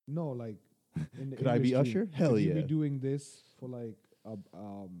No, like in the Could I be industry, Usher? Hell could you yeah. be doing this for like a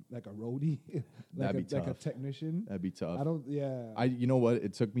roadie, That'd be like a tough. technician? That'd be tough. I don't. Yeah. You know what?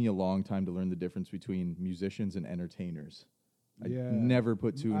 It took me a long time to learn the difference between musicians and entertainers. I Yeah. never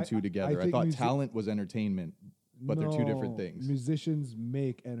put two and two together. I think thought talent was entertainment, but they're two different No, things. Musicians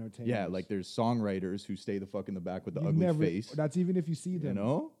make entertainment. Yeah, like there's songwriters who stay the fuck in the back with the You ugly never, face. That's even if you see them. You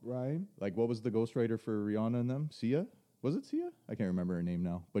know? Right? Like, what was the ghostwriter for Rihanna and them? Sia? Was it Sia? I can't remember her name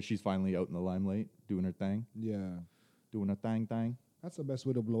now. But she's finally out in the limelight, doing her thing. Yeah. Doing her thing. That's the best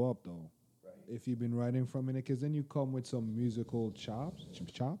way to blow up, though. Right. If you've been writing for a minute, because then you come with some musical chops.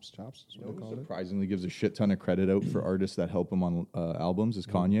 Chops? That's what they call it. Surprisingly gives a shit ton of credit out for artists that help him on albums is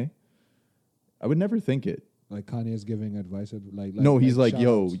Kanye. I would never think it. Like Kanye's giving advice, no, he's like,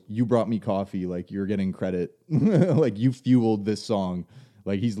 yo, shout-outs. you brought me coffee. Like, you're getting credit. Like, you fueled this song.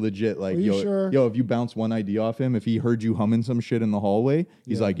 Like, he's legit. Like, yo, if you bounce one idea off him, if he heard you humming some shit in the hallway,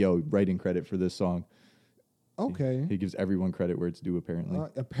 he's like, yo, writing credit for this song. Okay. He gives everyone credit where it's due, apparently.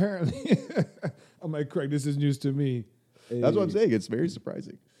 Apparently. I'm like, Craig, this is news to me. That's what I'm saying. It's very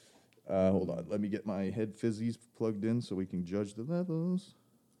surprising. Hold on. Let me get my head fizzies plugged in so we can judge the levels.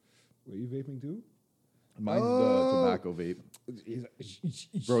 Were you vaping too? Mine's the tobacco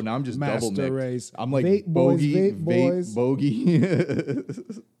vape. Bro, now I'm just double Master nicked. race. I'm like vape bogey, boys. bogey.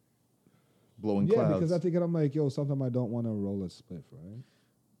 Blowing Yeah, clouds. because I think I'm like, yo, sometimes I don't want to roll a spliff, right?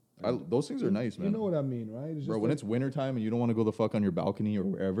 Those things are nice, man. You know what I mean, right? Bro, when it's wintertime and you don't want to go the fuck on your balcony or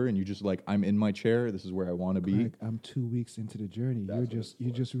wherever, and you just like, I'm in my chair, this is where I want to be. Craig, I'm 2 weeks into the journey.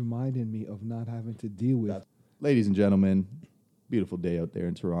 You're just reminding me of not having to deal with. Ladies and gentlemen, beautiful day out there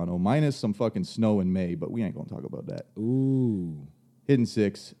in Toronto. Minus some fucking snow in May, but we ain't gonna talk about that. Ooh. Hidden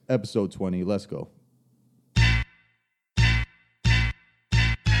Six, episode 20. Let's go.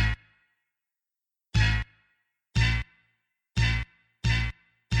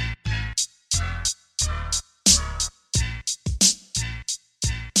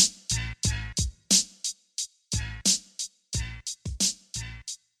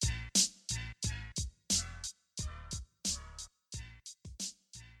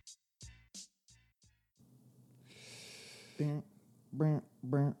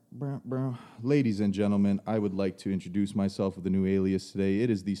 Ladies and gentlemen, I would like to introduce myself with a new alias today. It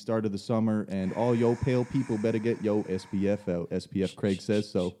is the start of the summer, and all yo pale people better get yo SPF out. SPF Craig says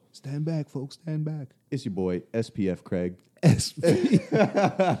so. Stand back, folks. Stand back. It's your boy, SPF Craig. SPF.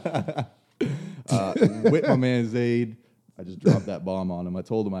 With my man Zane. I just dropped that bomb on him. I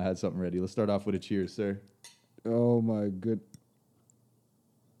told him I had something ready. Let's start off with a cheers, sir. Oh, my good.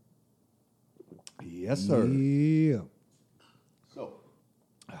 Yes, sir. Yeah. So,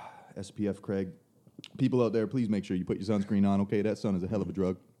 SPF Craig. People out there, please make sure you put your sunscreen on, okay? That sun is a hell of a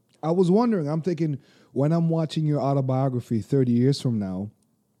drug. I was wondering, I'm thinking, when I'm watching your autobiography 30 years from now,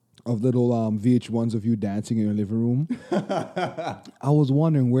 of little VH1s of you dancing in your living room, I was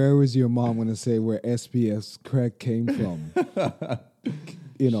wondering, where is your mom going to say where SPS Craig came from?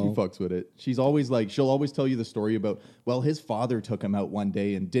 You know, she fucks with it. She's always like, she'll always tell you the story about, well, his father took him out one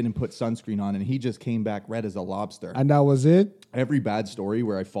day and didn't put sunscreen on, and he just came back red as a lobster. And that was it? Every bad story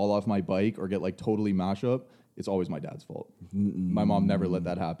where I fall off my bike or get like totally mash up, it's always my dad's fault. My mom never let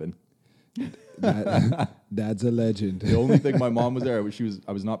that happen. Dad's a legend. The only thing my mom was there,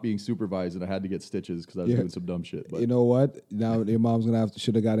 I was not being supervised, and I had to get stitches because I was doing some dumb shit. But you know what? Now your mom's gonna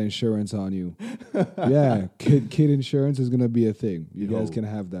should have got insurance on you. Yeah, kid insurance is gonna be a thing. You guys can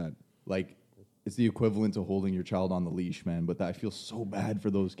have that. Like, it's the equivalent to holding your child on the leash, man. But I feel so bad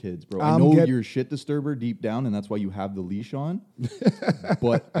for those kids, bro. I know you're a shit disturber deep down, and that's why you have the leash on.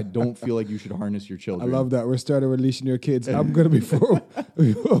 But I don't feel like you should harness your children. I love that. We're starting releasing your kids. I'm gonna before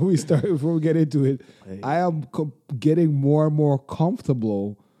we get into it. Hey. I am getting more and more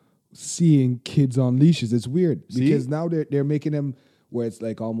comfortable seeing kids on leashes. It's weird because now they're making them where it's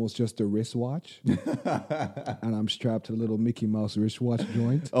like almost just a wristwatch, and I'm strapped to the little Mickey Mouse wristwatch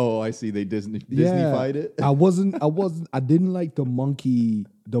joint. Oh, I see. They Disneyfied it. I didn't like the monkey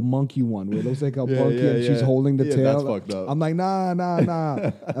one where it looks like a monkey and she's holding the tail. That's fucked up. I'm like, nah.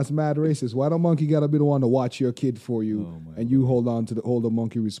 That's mad racist. Why the monkey gotta be the one to watch your kid for you, and you hold the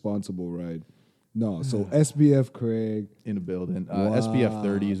monkey responsible, right? No, so SPF Craig in a building. SPF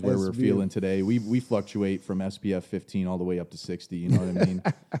 30 is where we're feeling today. We fluctuate from SPF 15 all the way up to 60. You know what I mean?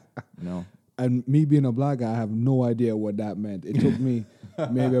 You know. And me being a black guy, I have no idea what that meant. It took me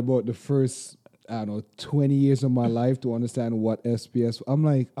maybe about the first 20 years of my life to understand what SPS. I'm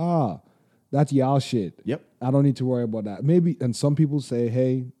like, that's y'all shit. Yep. I don't need to worry about that. Maybe, and some people say,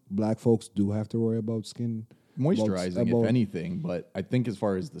 hey, black folks do have to worry about skin. moisturizing, if anything. But I think as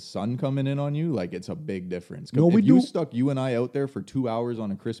far as the sun coming in on you, like it's a big difference. No, if you stuck you and I out there for 2 hours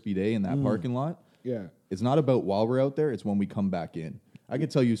on a crispy day in that parking lot, it's not about while we're out there, it's when we come back in. I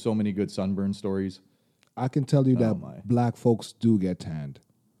could tell you so many good sunburn stories. I can tell you that black folks do get tanned.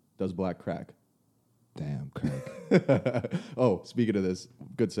 Does black crack? Damn, Craig. Oh, speaking of this,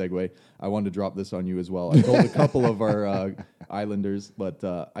 good segue. I wanted to drop this on you as well. I told a couple of our Islanders, but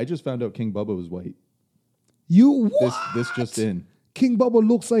I just found out King Bubba was white. You what? This just in. King Bubba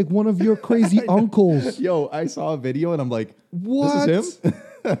looks like one of your crazy uncles. Yo, I saw a video and I'm like, what? This is him?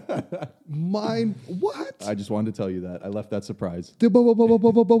 What? I just wanted to tell you that. I left that surprise. The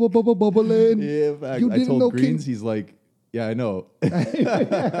bubbling. Yeah, fact. I told Greens, he's like, yeah, I know.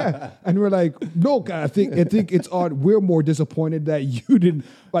 And we're like, no, God, I think it's odd. We're more disappointed that you didn't.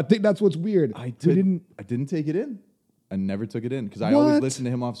 But I think that's what's weird. I didn't take it in. I never took it in because I always listen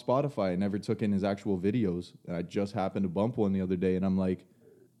to him off Spotify. I never took in his actual videos. And I just happened to bump one the other day, and I'm like,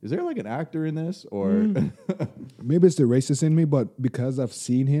 is there like an actor in this? Or maybe it's the racist in me, but because I've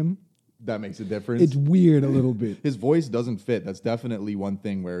seen him, that makes a difference. It's weird a little bit. His voice doesn't fit. That's definitely one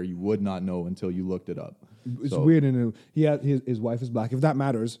thing where you would not know until you looked it up. It's weird, and his wife is black. If that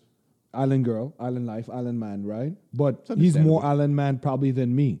matters, island girl, island life, island man, right? But he's more island man probably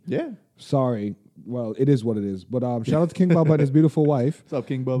than me. Yeah. Sorry. Well, it is what it is. But shout out to King Bubba and his beautiful wife. What's up,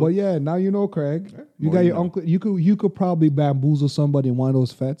 King Bubba? But yeah, now you know, Craig. You got your uncle. You could probably bamboozle somebody in one of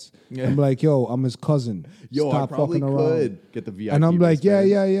those fets. Yeah. And be like, yo, I'm his cousin. Yo, Stop I probably fucking could around. Get the VIP. And I'm like,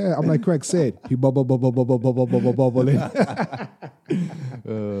 yeah. I'm like, Craig said. He bubbling.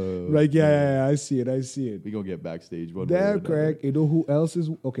 Like, yeah, I see it. We gonna get backstage. Damn, Craig. You know who else is?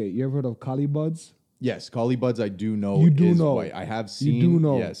 Okay, you ever heard of Collie Buds? Yes, Collie Buds I do know. You do know. White. I have seen. You do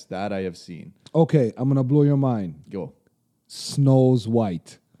know. Yes, that I have seen. Okay, I'm going to blow your mind. Go. Snow's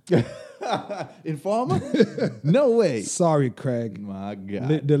white. Informer? No way. Sorry, Craig. My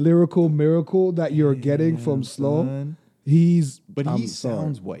God. The lyrical miracle that you're getting from Slow, he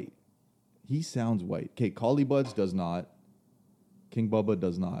sounds white. He sounds white. Okay, Collie Buds does not. King Bubba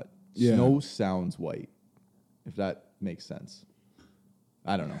does not. Yeah. Snow sounds white, if that makes sense.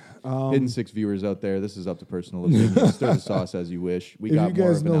 I don't know. Hidden Six viewers out there, this is up to personal opinion. Stir the sauce as you wish. We got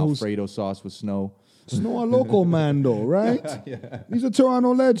more of an Alfredo sauce with Snow. Snow a local man, though, right? Yeah. He's a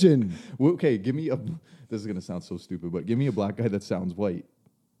Toronto legend. Well, okay, give me this is going to sound so stupid, but give me a black guy that sounds white.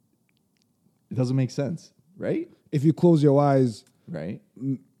 It doesn't make sense, right? If you close your eyes, right?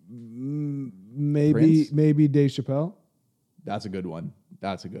 Maybe Dave Chappelle. That's a good one.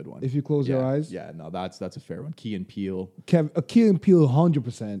 If you close your eyes? Yeah, no, that's a fair one. Key and Peele. Key and Peele,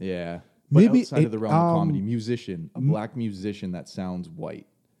 100%. Yeah. But maybe outside of the realm of comedy, a black musician that sounds white.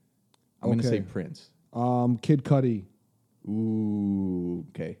 I'm going to say Prince. Kid Cudi. Ooh,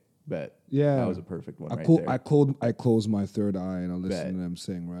 okay. Bet. Yeah. That was a perfect one there. I close my third eye and I listen to them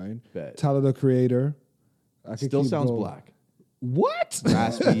sing, right? Bet. Tyler, the Creator. Still sounds black. What?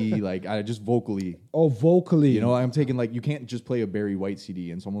 Raspy, like I just vocally. Oh, vocally. You know, I'm taking like you can't just play a Barry White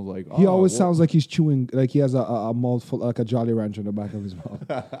CD and someone's like, he always sounds like he's chewing, like he has a mouthful, like a Jolly Rancher in the back of his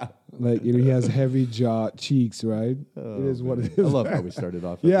mouth. Like he has heavy jaw cheeks, right? It is what it is. I love how we started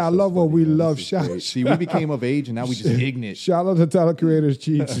off. Yeah, I love what we love. See, we became of age and now we just ignorant. Shout out to Tyler Creator's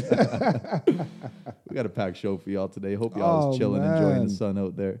cheeks. We got a packed show for y'all today. Hope y'all is chilling, enjoying the sun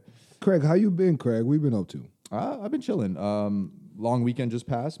out there. Craig, how you been, Craig? We've been up to. I've been chilling. Long weekend just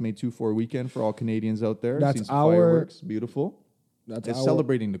passed. May 2-4 weekend for all Canadians out there. That's fireworks. Beautiful. It's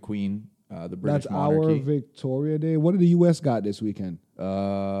celebrating the Queen, the British monarchy. That's our Victoria Day. What did the U.S. got this weekend?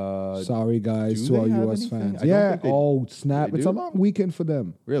 Sorry, guys, to our U.S. fans. Yeah. Oh, snap! It's a long weekend for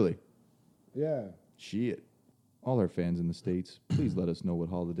them. Really? Yeah. Shit. All our fans in the States, please let us know what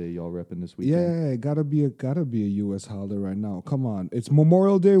holiday y'all repping this weekend. Yeah, gotta be a U.S. holiday right now. Come on, it's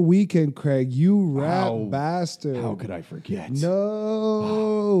Memorial Day weekend, Craig. You rap bastard. How could I forget?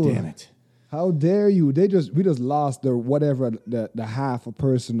 No, damn it. How dare you? We just lost the half a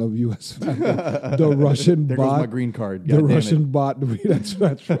person of U.S. family. The Russian there bot. There goes my green card. The Russian bot that's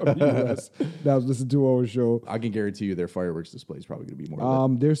from U.S. that was listening to our show. I can guarantee you their fireworks display is probably going to be more.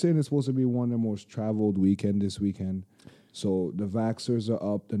 They're saying it's supposed to be one of the most traveled weekend this weekend. So the vaxxers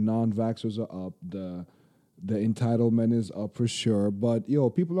are up, the non-vaxxers are up, the entitlement is up for sure. But,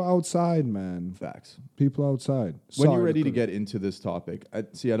 people are outside, man. Facts. People outside. When you're ready to get into this topic, I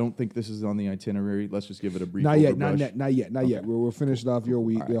don't think this is on the itinerary. Let's just give it a brief Not overbrush. yet. We'll finish off your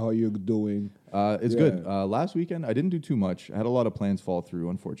week, how you're doing. It's good. Last weekend, I didn't do too much. I had a lot of plans fall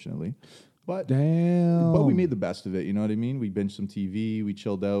through, unfortunately. But we made the best of it, you know what I mean? We binged some TV, we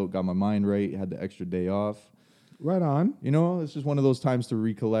chilled out, got my mind right, had the extra day off. Right on. You know, it's just one of those times to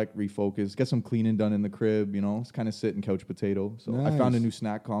recollect, refocus, get some cleaning done in the crib, you know. It's kind of sit and couch potato. So I found a new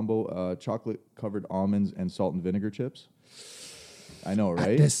snack combo, chocolate-covered almonds and salt and vinegar chips. I know,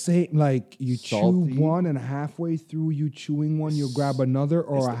 right? The same, like you Salty. chew one and halfway through you chewing one, you grab another,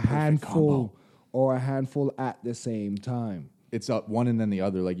 or a handful, at the same time. It's up one and then the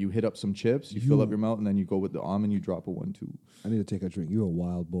other. Like you hit up some chips, you fill up your mouth, and then you go with the almond, you drop a 1, 2. I need to take a drink. You're a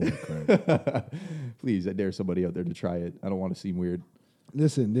wild boy, Craig. Please, I dare somebody out there to try it. I don't want to seem weird.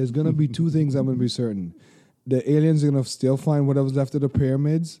 Listen, there's gonna be 2 things I'm gonna be certain. The aliens are gonna still find whatever's left of the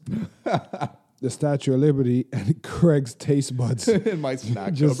pyramids. The Statue of Liberty, and Craig's taste buds in my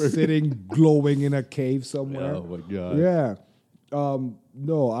snack just cupboard. sitting glowing in a cave somewhere. Oh my god! Yeah,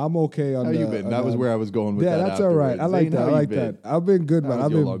 no, I'm okay on how you been? That was where I was going with that. Yeah, that's all right. I like Zane, that. I like that. I've been good, man.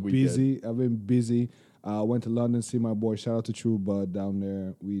 I've been busy. Went to London to see my boy. Shout out to True Bud down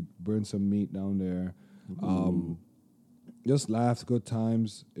there. We burned some meat down there. Just laughed, good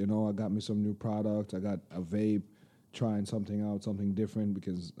times. You know, I got me some new product. I got a vape. Trying something out, something different,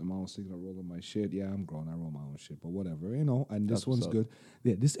 because I'm always thinking of rolling my shit. Yeah, I'm grown. I roll my own shit, but whatever, you know. And this one's good.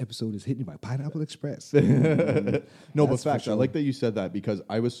 Yeah, this episode is hitting by Pineapple Express. No, but fact, sure. I like that you said that because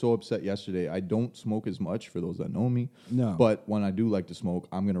I was so upset yesterday. I don't smoke as much for those that know me. No. But when I do like to smoke,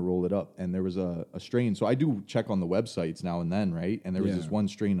 I'm going to roll it up. And there was a strain. So I do check on the websites now and then, right? And there was this one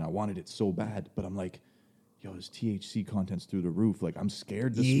strain, and I wanted it so bad. But I'm like, yo, this THC content's through the roof. Like, I'm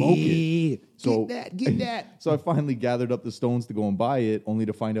scared to smoke it. So, get that. So I finally gathered up the stones to go and buy it, only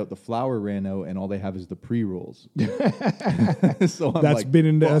to find out the flour ran out and all they have is the pre-rolls. So I'm that's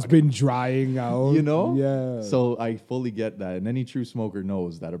been drying out. You know? Yeah. So I fully get that. And any true smoker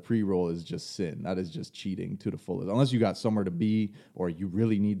knows that a pre-roll is just sin. That is just cheating to the fullest. Unless you got somewhere to be or you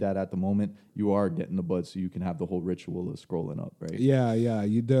really need that at the moment, you are getting the bud so you can have the whole ritual of scrolling up, right? Yeah.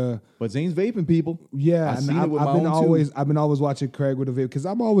 But Zane's vaping, people. Yeah, I've been always watching Craig with a vape because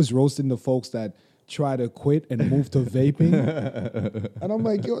I'm always roasting the folks that try to quit and move to vaping, and I'm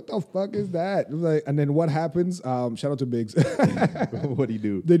like, yo, what the fuck is that? Like, and then what happens? Shout out to Biggs. What do you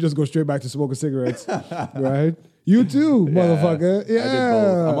do? They just go straight back to smoking cigarettes, right? You too, motherfucker. Yeah, I did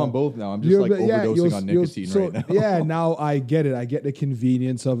both. I'm on both now. I'm just overdosing on nicotine right now. Yeah, now I get it. I get the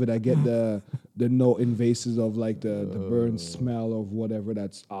convenience of it. I get the no invasives of like the burn smell of whatever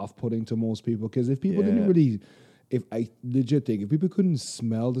that's off-putting to most people. Because if people didn't really, if people couldn't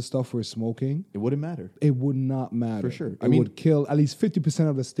smell the stuff we're smoking, it wouldn't matter. It would not matter. For sure. It would kill, at least 50%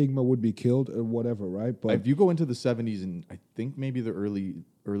 of the stigma would be killed or whatever, right? But if you go into the 70s and I think maybe the early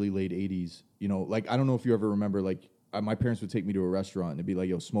late 80s, you know, like I don't know if you ever remember, like my parents would take me to a restaurant and it'd be like,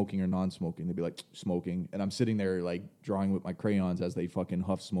 yo, smoking or non-smoking? They'd be like, smoking. And I'm sitting there like drawing with my crayons as they fucking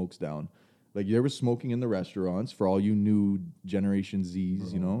huff smokes down. Like there was smoking in the restaurants for all you new Generation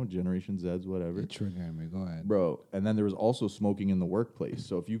Zs, you know, Generation Zs, whatever. You're triggering me. Go ahead. Bro. And then there was also smoking in the workplace.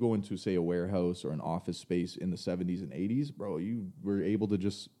 So if you go into, say, a warehouse or an office space in the 70s and 80s, bro, you were able to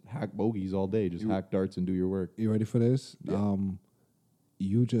just hack bogeys all day, just hack darts and do your work. You ready for this? Yeah.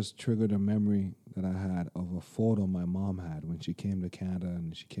 You just triggered a memory that I had of a photo my mom had when she came to Canada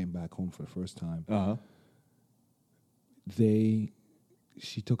and she came back home for the first time. Uh-huh.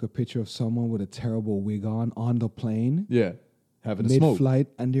 She took a picture of someone with a terrible wig on the plane. Yeah. Having a smoke. Mid-flight,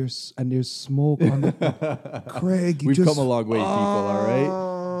 and there's smoke on the Craig, We've come a long way, people, all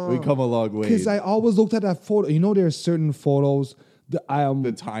right? We come a long way. Because I always looked at that photo. You know, there are certain photos that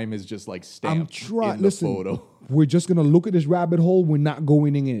the time is just like stamped in the photo. We're just going to look at this rabbit hole. We're not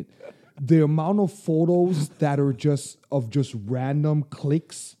going in it. The amount of photos that are just random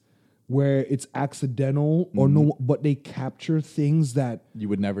clicks where it's accidental or no, but they capture things that you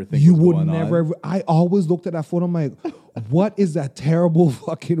would never think you would never. I always looked at that photo. I'm like, what is that terrible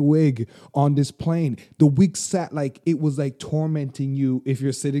fucking wig on this plane? The wig sat like it was like tormenting you if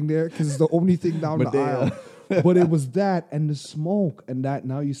you're sitting there because it's the only thing down the aisle. But it was that and the smoke and that.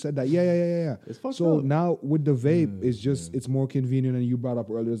 Now you said that. Yeah. It's fucked so up. now with the vape, it's more convenient. And you brought up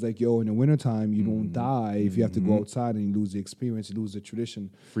earlier, it's like, yo, in the wintertime, you don't die if you have to go outside and you lose the experience, you lose the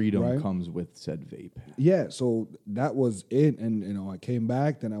tradition. Freedom comes with said vape. Yeah, so that was it. And, you know, I came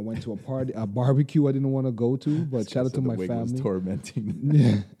back, then I went to a barbecue I didn't want to go to, but shout out to my family. Was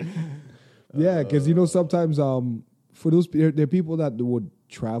tormenting. Yeah, because, you know, sometimes for those, there are people that would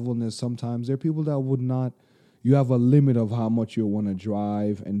travel, and sometimes there are people that would not. You have a limit of how much you want to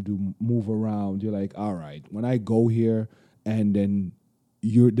drive and move around. You're like, all right, when I go here and then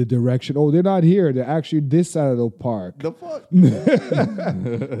the direction, oh, they're not here. They're actually this side of the park. The fuck?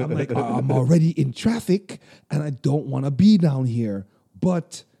 I'm like, I'm already in traffic and I don't want to be down here.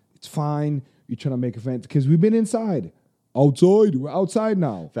 But it's fine. You're trying to make a fence because we've been inside. Outside. We're outside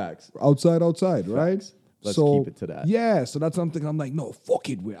now. Facts. Outside, right? Let's keep it to that. Yeah, so that's something I'm like, no, fuck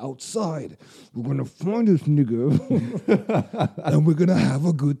it. We're outside. We're going to find this nigga and we're going to have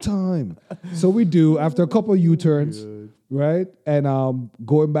a good time. So we do after a couple of U-turns, right? And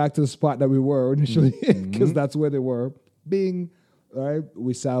going back to the spot that we were initially, because that's where they were. Bing, right?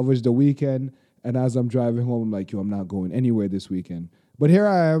 We salvaged the weekend. And as I'm driving home, I'm like, yo, I'm not going anywhere this weekend. But here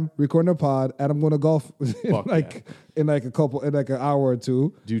I am recording a pod, and I'm going to golf in an hour or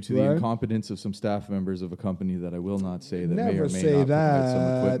two. Due to the incompetence of some staff members of a company that I will not say that Never may or may say not that. provide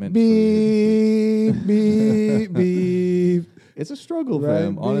some equipment. Beep, beep, beep. It's a struggle,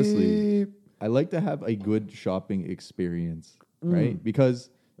 fam. Honestly, I like to have a good shopping experience, right?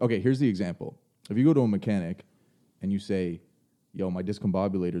 Because here's the example: if you go to a mechanic and you say, "Yo, my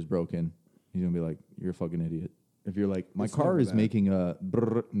discombobulator's broken," he's gonna be like, "You're a fucking idiot." If you're like, my car is making a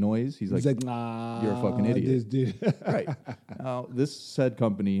brrr noise, he's like, nah, you're a fucking idiot. Right. Now, this said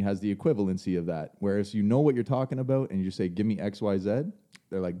company has the equivalency of that. Whereas you know what you're talking about and you say, give me X, Y, Z,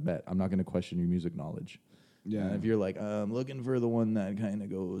 they're like, bet, I'm not going to question your music knowledge. Yeah. And if you're like, I'm looking for the one that kind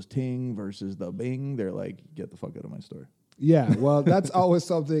of goes ting versus the bing, they're like, get the fuck out of my store. Yeah, well, that's always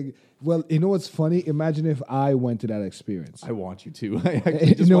something. Well, you know what's funny? Imagine if I went to that experience. I want you to.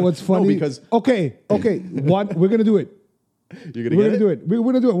 You know what's funny? No, because okay. We're gonna do it. You're gonna We're gonna do it. We're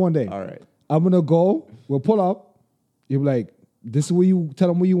gonna do it one day. All right. I'm gonna go. We'll pull up. You'll be like, this is what you tell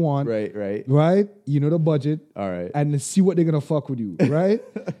them what you want. Right. You know the budget. All right. And see what they're gonna fuck with you. Right.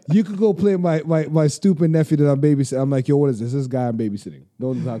 You could go play my stupid nephew that I'm babysitting. I'm like, yo, what is this? This guy I'm babysitting.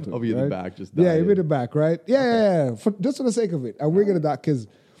 Don't talk to him. I'll be in the back. Just you'll be in the back. Right. Yeah. Just for the sake of it. And we're gonna die because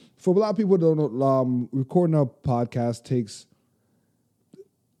for a lot of people who don't know, recording a podcast takes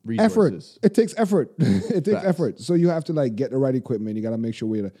resources. Effort. It takes effort. It takes effort. So you have to like get the right equipment. You got to make sure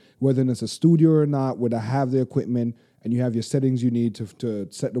whether it's a studio or not, whether have the equipment and you have your settings you need to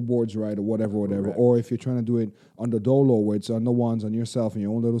set the boards right or whatever. Correct. Or if you're trying to do it on the dolo where it's on the ones on yourself in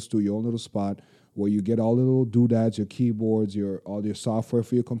your own little studio, your own little spot where you get all the little doodads, your keyboards, all your software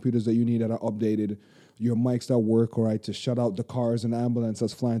for your computers that you need that are updated, your mics that work right to shut out the cars and ambulance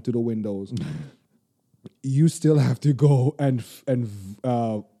that's flying through the windows. You still have to go and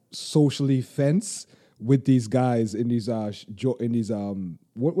socially fence with these guys in these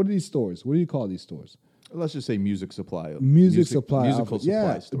what are these stores? What do you call these stores? Let's just say musical supply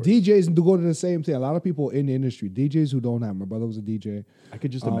supply stores. DJs do go to the same thing. A lot of people in the industry, DJs who don't have. My brother was a DJ. I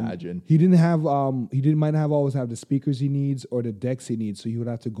could just imagine he didn't have. Might not have always have the speakers he needs or the decks he needs. So he would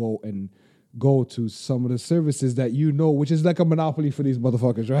have to go to some of the services that you know, which is like a monopoly for these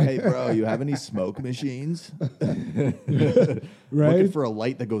motherfuckers, right? Hey, bro, you have any smoke machines? Right? Looking for a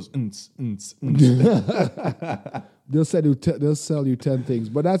light that goes. They'll sell you 10 things,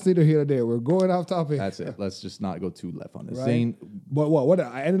 but that's neither here nor there. We're going off topic. That's it. Let's just not go too left on this. Right? Zane, but what?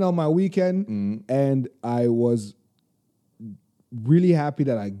 I ended on my weekend, and I was really happy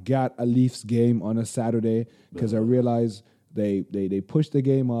that I got a Leafs game on a Saturday because I realized they pushed the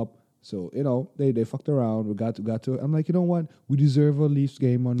game up. So, they fucked around. We got to. I'm like, you know what? We deserve a Leafs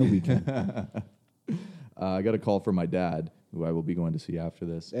game on the weekend. I got a call from my dad, who I will be going to see after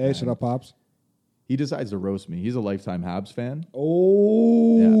this. Hey, shut up, Pops. He decides to roast me. He's a lifetime Habs fan.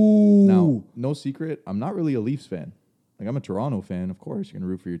 Oh. Yeah. Now, no secret, I'm not really a Leafs fan. Like, I'm a Toronto fan. Of course, you're going to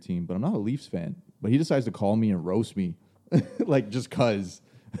root for your team. But I'm not a Leafs fan. But he decides to call me and roast me. Like, just because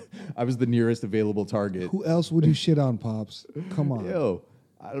I was the nearest available target. Who else would you shit on, Pops? Come on. Yo.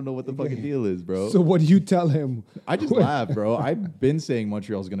 I don't know what the fucking deal is, bro. So what do you tell him? I just laugh, bro. I've been saying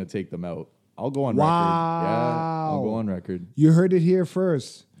Montreal's going to take them out. I'll go on record. Yeah, I'll go on record. You heard it here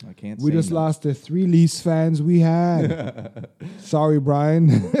first. I can't We just lost the 3 Leafs fans we had. Sorry, Brian.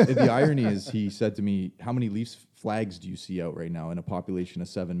 The irony is he said to me, how many Leafs flags do you see out right now in a population of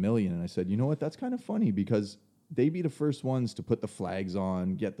 7 million? And I said, you know what? That's kind of funny because they'd be the first ones to put the flags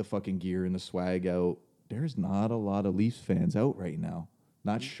on, get the fucking gear and the swag out. There's not a lot of Leafs fans out right now.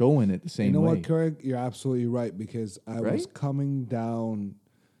 Not showing it the same way. You know what, Craig? You're absolutely right because I was coming down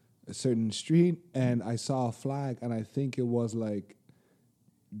a certain street and I saw a flag and I think it was like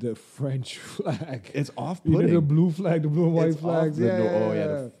the French flag. It's off-putting. The blue flag, the blue and white flags.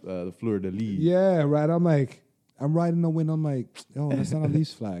 The fleur-de-lis. Yeah, right. I'm like, I'm riding the wind. I'm like, oh, that's not a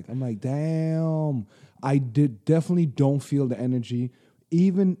Leafs flag. I'm like, damn. I definitely don't feel the energy.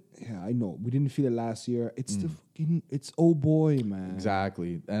 Even, I know, we didn't feel it last year. It's it's oh boy, man.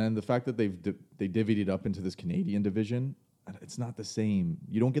 Exactly. And the fact that they divvied it up into this Canadian division, it's not the same.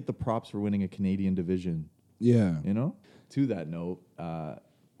 You don't get the props for winning a Canadian division. Yeah. To that note,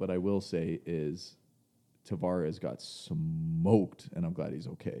 what I will say is Tavares got smoked, and I'm glad he's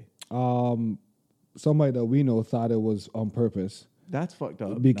okay. Somebody that we know thought it was on purpose. That's fucked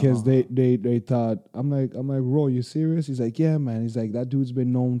up. Because they thought I'm like, Ro, you serious? He's like, yeah, man. He's like, that dude's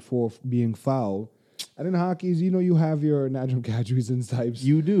been known for being foul. And in hockey, you have your natural casualties and types.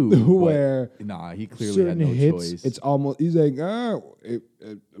 You do. Where he clearly had no hits, choice. It's almost, he's like,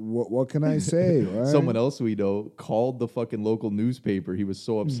 what can I say? Right? Someone else we know called the fucking local newspaper. He was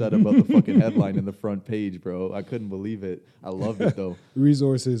so upset about the fucking headline in the front page, bro. I couldn't believe it. I loved it, though.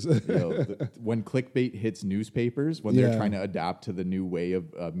 Resources. When clickbait hits newspapers, when they're trying to adapt to the new way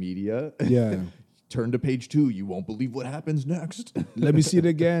of media. Yeah. Turn to page 2. You won't believe what happens next. Let me see it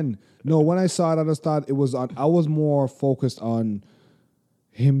again. No, when I saw it, I just thought it was on. I was more focused on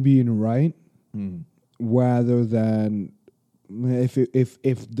him being right rather than if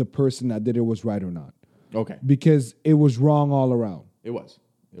the person that did it was right or not. Okay. Because it was wrong all around. It was.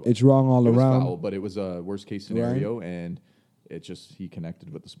 It's wrong all around. It was foul, but it was a worst case scenario, and it just he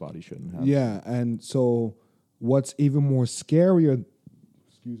connected with the spot he shouldn't have. Yeah, and so what's even more scarier?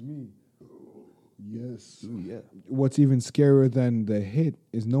 Excuse me. Yes. Ooh, yeah. What's even scarier than the hit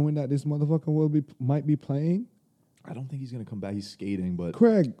is knowing that this motherfucker might be playing. I don't think he's gonna come back. He's skating, but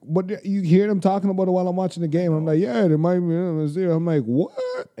Craig, but you hear them talking about it while I'm watching the game. I'm like, yeah, there might be. I'm like, what?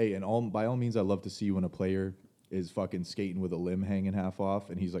 Hey, and by all means, I love to see when a player is fucking skating with a limb hanging half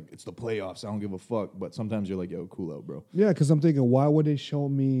off, and he's like, it's the playoffs. I don't give a fuck. But sometimes you're like, yo, cool out, bro. Yeah, because I'm thinking, why would they show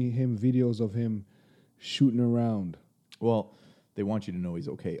me videos of him shooting around? Well, they want you to know he's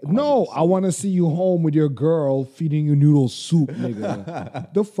okay. No, I want to see you home with your girl feeding you noodle soup,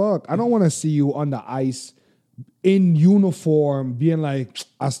 nigga. The fuck? I don't want to see you on the ice in uniform being like,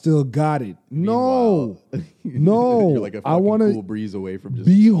 I still got it. No. No. You're like a fucking cool breeze away from just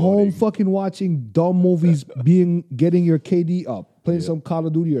be exploding. home fucking watching dumb movies, getting your KD up, playing some Call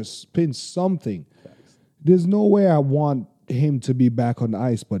of Duty or spin something. Facts. There's no way I want him to be back on the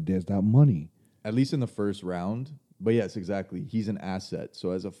ice, but there's that money. At least in the first round. But yes, exactly. He's an asset.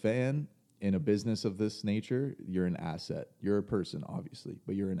 So as a fan in a business of this nature, you're an asset. You're a person, obviously,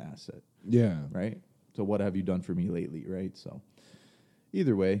 but you're an asset. Yeah. Right? So what have you done for me lately, right? So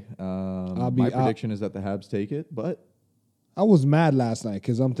either way, my prediction is that the Habs take it, but I was mad last night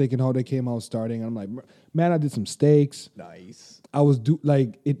because I'm thinking how they came out starting. I'm like, man, I did some steaks. Nice. I was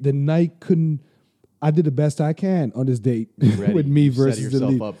the night couldn't. I did the best I can on this date with me versus the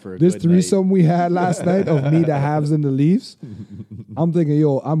Leafs. Up for this threesome we had last night of me, the Habs, and the Leafs. I'm thinking,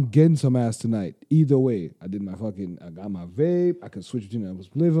 yo, I'm getting some ass tonight. Either way, I got my vape. I could switch between. I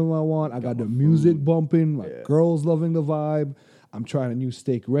was living what I want. I got the music bumping. My girl's loving the vibe. I'm trying a new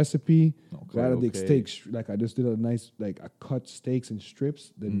steak recipe. Rather than steaks, like I just did a nice, like I cut steaks in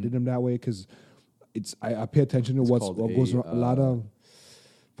strips, then did them that way because I pay attention to what goes on. A lot of.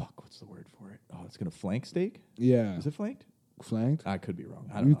 What's the word for it? Oh, it's gonna flank steak. Yeah, is it flanked? Flanked? I could be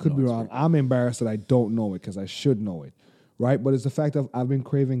wrong. You could be wrong. I'm embarrassed that I don't know it because I should know it, right? But it's the fact of I've been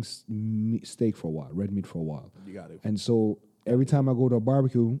craving steak for a while, red meat for a while. You got it. And so every time I go to a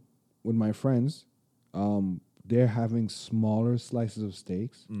barbecue with my friends, they're having smaller slices of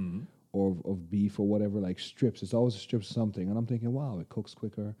steaks or of beef or whatever, like strips. It's always a strip something, and I'm thinking, wow, it cooks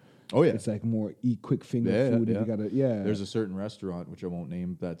quicker. Oh yeah, it's like more quick finger food. And you gotta There's a certain restaurant which I won't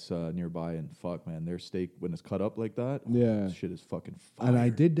name that's nearby, and fuck man, their steak when it's cut up like that, shit is fucking fire. And I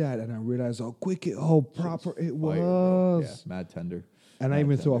did that, and I realized how quick proper it was. Fire, yeah, mad tender. And I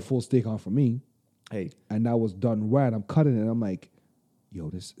even threw a full steak on for me. Hey, and that was done right. I'm cutting it. I'm like, yo,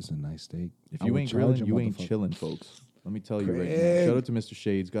 this is a nice steak. If you ain't grilling, you ain't chilling, folks. Let me tell you right now. Shout out to Mr.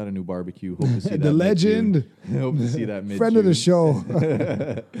 Shades. Got a new barbecue. Hope to see that. The legend. Hope to see that mid-June. Friend of the show.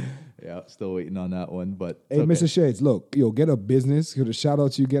 Yeah, still waiting on that one. But hey, Mr. Shades, look, get a business. The shout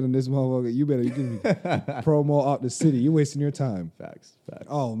out to you getting this motherfucker. You give me promo out the city. You're wasting your time. Facts.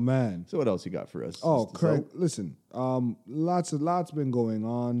 Oh man. So what else you got for us? Oh, Craig, listen. Lots been going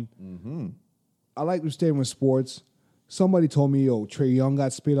on. Mm-hmm. I like to stay with sports. Somebody told me, Trae Young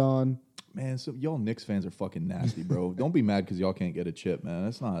got spit on. Man, so y'all Knicks fans are fucking nasty, bro. Don't be mad because y'all can't get a chip, man.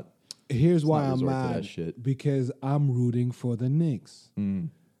 That's not. Here's why I'm mad. Because I'm rooting for the Knicks.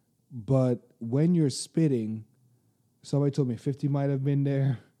 But when you're spitting, somebody told me 50 might have been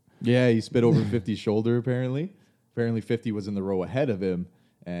there. Yeah, he spit over 50's shoulder, apparently. Apparently 50 was in the row ahead of him,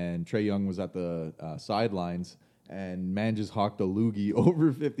 and Trae Young was at the sidelines. And man just hawked a loogie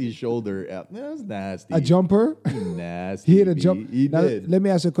over 50's shoulder. That was nasty. A jumper? Nasty. He hit a jump. He did. Let me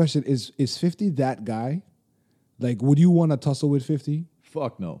ask you a question. Is 50 that guy? Like, would you want to tussle with 50?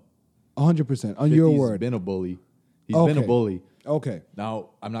 Fuck no. 100%. On your word. He's been a bully. He's been a bully. Okay. Now,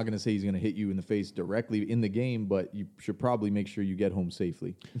 I'm not going to say he's going to hit you in the face directly in the game, but you should probably make sure you get home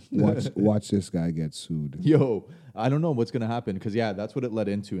safely. Watch this guy get sued. Yo, I don't know what's going to happen because, that's what it led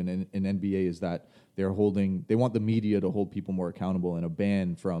into in NBA is that they want the media to hold people more accountable, and a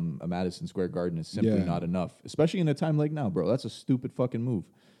ban from a Madison Square Garden is simply not enough, especially in a time like now, bro. That's a stupid fucking move.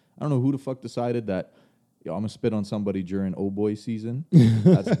 I don't know who the fuck decided that, I'm going to spit on somebody during Oh Boy season.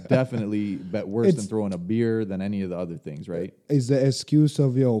 That's definitely worse than throwing a beer than any of the other things, right? Is the excuse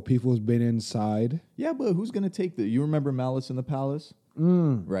of, people's been inside? Yeah, but who's going to take you remember Malice in the Palace?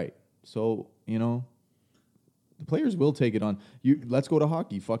 Right. So, the players will take it on. Let's go to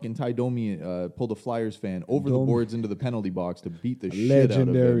hockey. Fucking Ty Domi pulled a Flyers fan over the boards into the penalty box to beat the shit out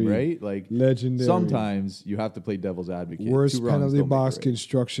of him, right? Like, legendary. Sometimes you have to play devil's advocate. Worst penalty box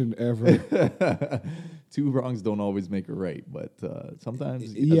construction ever. Two wrongs don't always make a right, but sometimes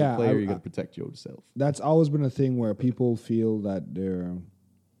as a player, you got to protect yourself. That's always been a thing where people feel that they're,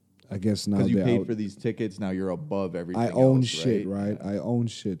 I guess now because you paid for these tickets, now you're above everything. I own shit, right? I own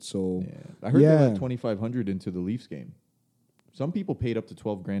shit. So I heard they let $2,500 into the Leafs game. Some people paid up to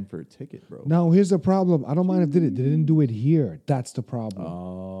 $12,000 for a ticket, bro. Now here's the problem. I don't mind if they didn't do it here. That's the problem.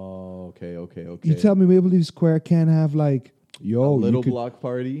 Oh, okay. You tell me Maple Leaf Square can't have a little block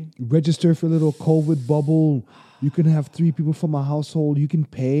party. Register for a little COVID bubble. You can have 3 people from a household. You can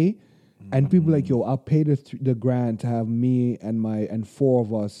pay, and people I'll pay the grand to have me and 4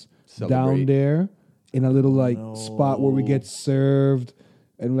 of us down there in a little spot where we get served,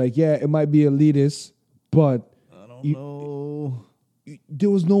 and it might be elitist, but I don't know. There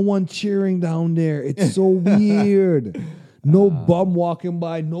was no one cheering down there. It's so weird. No bum walking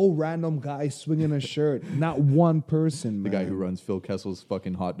by, no random guy swinging a shirt. Not one person, man. The guy who runs Phil Kessel's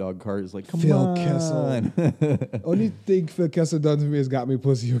fucking hot dog cart is like, come Phil on. Kessel. Only thing Phil Kessel done to me is got me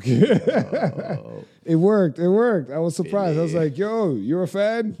pussy, okay? It worked. I was surprised. I was like, yo, you're a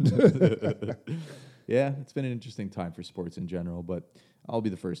fan? Yeah, it's been an interesting time for sports in general, but I'll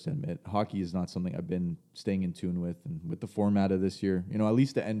be the first to admit, hockey is not something I've been staying in tune with. And with the format of this year, at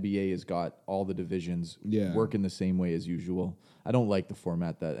least the NBA has got all the divisions working the same way as usual. I don't like the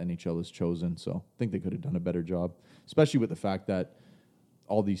format that NHL has chosen, so I think they could have done a better job, especially with the fact that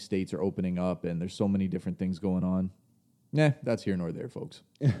all these states are opening up and there's so many different things going on. That's here nor there, folks.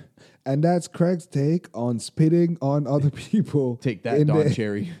 And that's Craig's take on spitting on other people. Take that, Don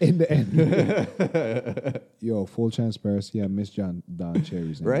Cherry. In the end. Yo, full transparency, I miss Don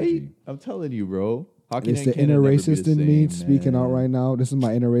Cherry's energy. Right? I'm telling you, bro. Hockey it's the inner racist in me speaking out right now. This is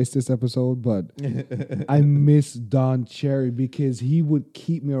my inner racist episode, but I miss Don Cherry because he would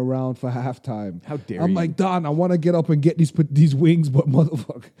keep me around for halftime. How dare I'm you? like, Don, I want to get up and get these wings, but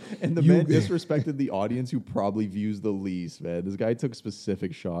motherfucker. And the man disrespected the audience who probably views the least, man. This guy took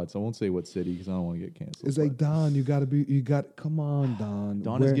specific shots. I won't say what city because I don't want to get canceled. It's like, Don, come on, Don.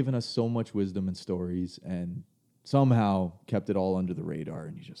 Don has given us so much wisdom and stories and somehow kept it all under the radar,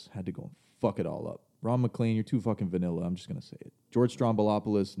 and you just had to go and fuck it all up. Ron McLean, you're too fucking vanilla. I'm just going to say it. George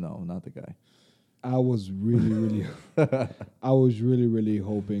Stroumboulopoulos, no, not the guy. I was really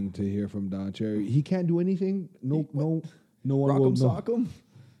hoping to hear from Don Cherry. He can't do anything. No one will know. Sock him?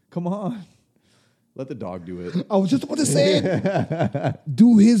 Come on. Let the dog do it. I was just about to say it.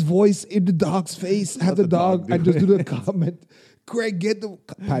 Do his voice in the dog's face. Have the dog and just do the comment. Greg, get the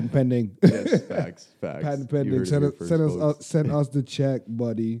patent pending. Yes, facts. Patent pending. Send us the check,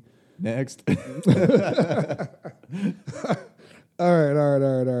 buddy. Next. All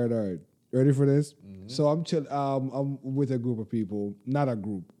right. Ready for this? Mm-hmm. So I'm with a group of people, not a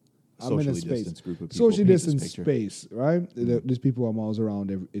group. I'm in a space. Group of people. Socially distanced space, right? Mm-hmm. There's people I'm always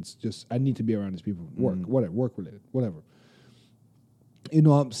around. It's just I need to be around these people. Work related, whatever.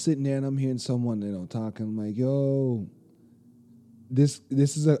 I'm sitting there and I'm hearing someone, talking. I'm like, yo, this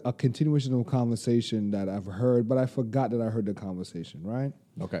is a continuation of a conversation that I've heard, but I forgot that I heard the conversation, right?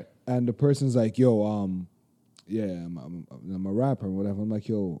 Okay. And the person's like, yo, I'm a rapper and whatever. I'm like,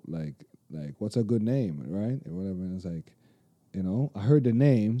 yo, like what's a good name, right? And whatever. And it's like, I heard the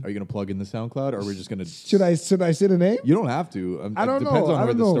name. Are you gonna plug in the SoundCloud, or are we just gonna? Should I say the name? You don't have to. I don't know. Depends on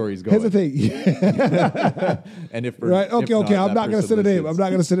where the story's going. Hesitate. And if right, okay. I'm not gonna say the name. I'm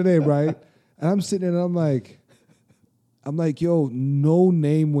not gonna say the name, right? And I'm sitting there and I'm like, yo, no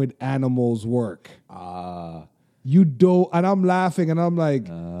name with animals work. You don't, and I'm laughing, and I'm like,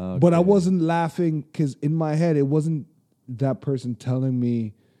 okay. But I wasn't laughing because in my head it wasn't that person telling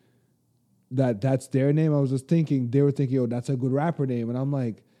me that's their name. I was just thinking, they were thinking, yo, that's a good rapper name. And I'm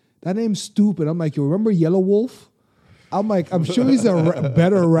like, that name's stupid. I'm like, yo, remember Yellow Wolf? I'm like, I'm sure he's a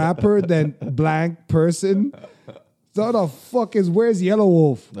better rapper than blank person. So how the fuck is where's Yellow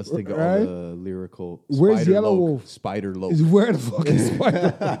Wolf? Let's think of right? all the lyrical. Where's Spider Yellow Loke, Wolf? Spider Loke. Where the fuck is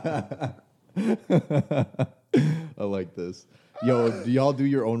Spider? I like this. Yo, do y'all do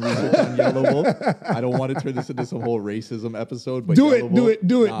your own research on Yellow Wolf? I don't want to turn this into some whole racism episode, but do Yellow Wolf,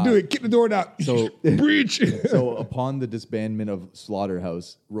 do it. Kick the door down. So breach. So upon the disbandment of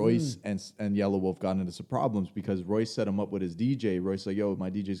Slaughterhouse, Royce and Yellow Wolf got into some problems because Royce set him up with his DJ. Royce like, yo,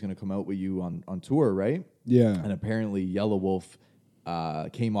 my DJ's gonna come out with you on tour, right? Yeah. And apparently Yellow Wolf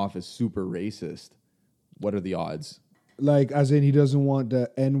came off as super racist. What are the odds? Like, as in he doesn't want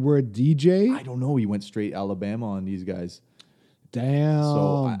the N-word DJ? I don't know. He went straight Alabama on these guys. Damn.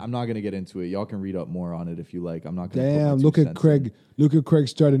 So I'm not gonna get into it. Y'all can read up more on it if you like. I'm not gonna. Damn. Look at Craig. In. Look at Craig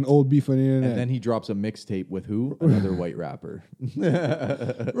starting old beef on the internet. And then he drops a mixtape with who? Another white rapper.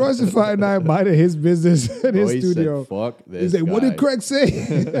 Royce and 5'9" minded his business in his studio. Said, fuck this. He's like, guy. what did Craig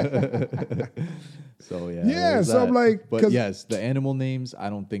say? So yeah. Yeah. So I'm like, but yes, the animal names. I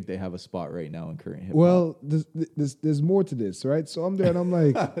don't think they have a spot right now in current hip hop. Well, there's more to this, right? So I'm there and I'm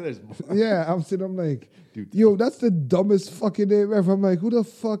like, yeah, I'm like, dude, yo, that's the dumbest fucking name ever. I'm like, who the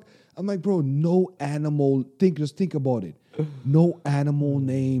fuck? I'm like, bro, no animal. Just think about it. No animal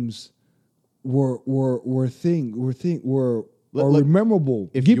names were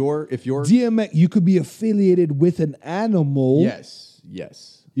memorable. If you're DMX, you could be affiliated with an animal.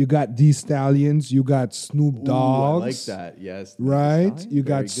 Yes. You got D Stallions, you got Snoop Dogs. I like that. Yes. Right? You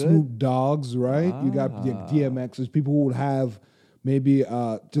got Snoop Dogs, right? You got the DMXs, people who would have maybe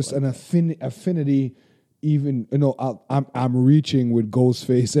just an affinity. Even I'm reaching with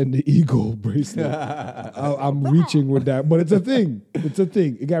Ghostface and the Eagle bracelet. I'm reaching with that, but it's a thing. It's a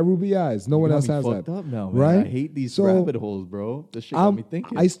thing. It got ruby eyes. No one else has that. Up now, man. Right? I hate these rabbit holes, bro. This shit got me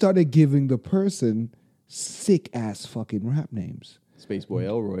thinking. I started giving the person sick ass fucking rap names. Spaceboy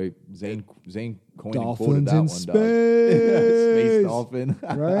Elroy, Zane coined Dolphins and quoted that in one. Space. Space Dolphin,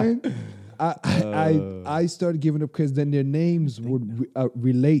 right? I started giving up because then their names would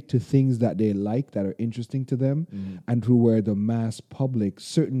relate to things that they like that are interesting to them, and through where the mass public,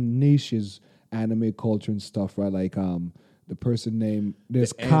 certain niches, anime culture and stuff, right? Like the person named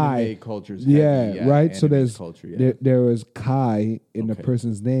there's Kai. Anime culture's heavy, right. So there's culture, there was Kai in the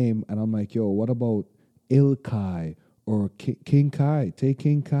person's name, and I'm like, yo, what about Ilkai? Or King Kai, take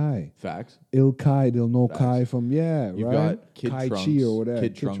King Kai. Facts. Il Kai, they'll know Kai from You've right. got Kid Kai Trunks. Chi or whatever.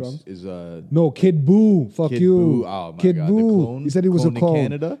 Kid Trunks is no Kid Boo. Fuck Kid you. Boo. Oh my Kid God. Boo. He said he was a clone. In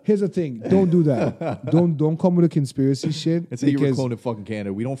Canada? Here's the thing. Don't do that. don't come with a conspiracy shit. And say you were cloned in fucking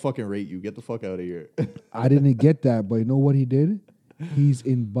Canada. We don't fucking rate you. Get the fuck out of here. I didn't get that, but you know what he did? He's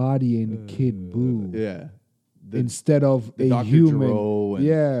embodying Kid Boo. Yeah. Instead of a Dr. human.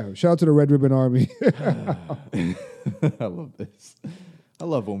 Yeah. Shout out to the Red Ribbon Army. I love this. I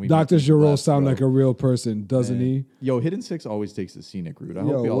love when we Dr. Giro sound like a real person, doesn't he? Yo, Hidden Six always takes the scenic route. I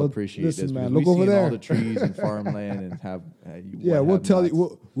hope y'all appreciate this. Man, look over there. All the trees and farmland and have we'll tell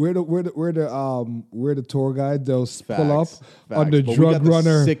you where the tour guide they'll pull up on the drug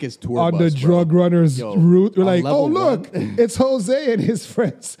runner sickest tour on bus, the drug runner's route. We're like, oh look, it's Jose and his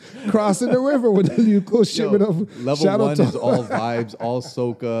friends crossing the river with a new shipment of level 1 is all vibes, all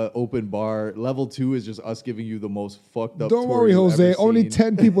soca, open bar. Level 2 is just us giving you the most fucked up. Don't worry, Jose. Only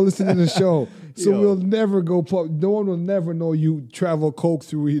 10 people listening to the show, so we'll never go. No one will never know you travel coke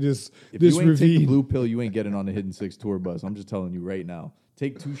through this if you ain't ravine. Take the blue pill, you ain't getting on the Hidden Six tour bus. I'm just telling you right now.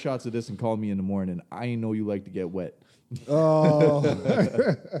 Take 2 shots of this and call me in the morning. I ain't know you like to get wet. Oh.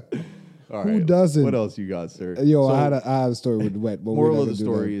 All Who right. doesn't? What else you got, sir? Yo, I had a story with wet. But moral of the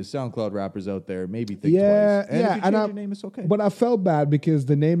story is SoundCloud rappers out there, maybe think twice. And if you change your name, it's okay. But I felt bad because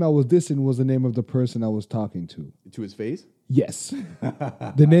the name I was dissing was the name of the person I was talking to. To his face? Yes.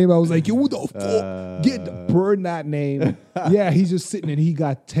 The name I was like, yo, who the fuck? Burn that name. Yeah, he's just sitting and he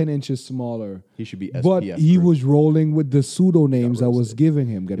got 10 inches smaller. He should be SPF. But he was rolling with the pseudo names I was giving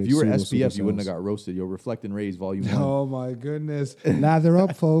him. If you were SPF, you wouldn't have got roasted. Yo, Reflect and Raise Volume 1. Oh my goodness. Lather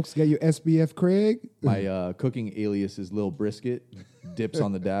up, folks. Get your SPF, Craig. My cooking alias is Lil Brisket. Dips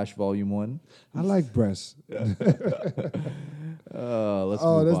on the Dash Volume 1. I like breasts. Let's oh,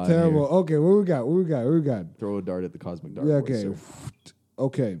 move that's on terrible. Here. Okay, what we got? Throw a dart at the cosmic dart. Yeah, boys, okay. sir.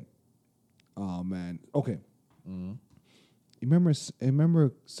 Okay. Oh man. Okay. You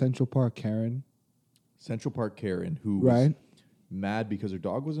remember Central Park Karen? Central Park Karen, who was mad because her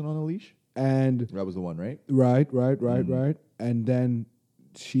dog wasn't on a leash? And that was the one, right? Right. And then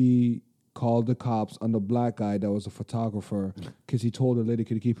she called the cops on the black guy that was a photographer because he told the lady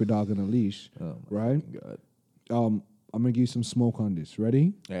could keep her dog on a leash. Oh right? God. I'm gonna give you some smoke on this.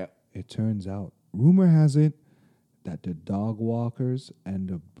 Ready? Yeah. It turns out, rumor has it that the dog walkers and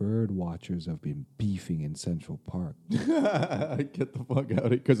the bird watchers have been beefing in Central Park. Get the fuck out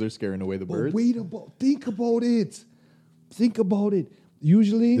of it because they're scaring away the birds. Think about it. Think about it.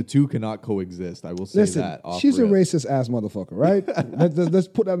 Usually, the two cannot coexist. I will say that. She's a racist ass motherfucker, right? let's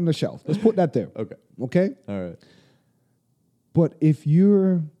put that on the shelf. Let's put that there. Okay. All right. But if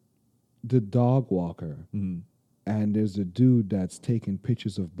you're the dog walker and there's a dude that's taking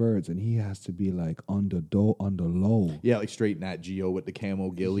pictures of birds and he has to be like on the low. Yeah, like straight Nat Geo with the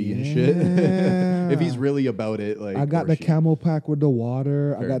camo ghillie and shit. If he's really about it, like I got the camo pack with the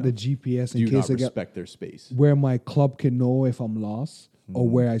water. Fair I got enough. the GPS Do in case not I get respect their space. where my club can know if I'm lost or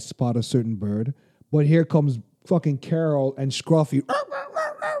where I spot a certain bird. But here comes fucking Carol and Scruffy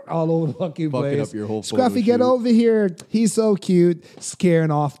all over the fucking place. Up your whole Scruffy, get over here. He's so cute. Scaring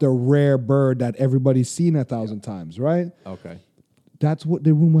off the rare bird that everybody's seen 1,000 times, right? Okay. That's what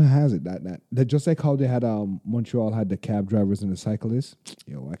the rumor has it. That just like how they had Montreal had the cab drivers and the cyclists.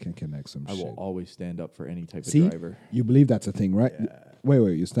 Yo, I can connect some shit. I will always stand up for any type See? of driver. You believe that's a thing, right? Yeah.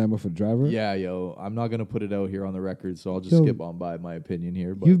 Wait, you stand up for the driver? Yeah, yo. I'm not gonna put it out here on the record, so I'll just skip on by my opinion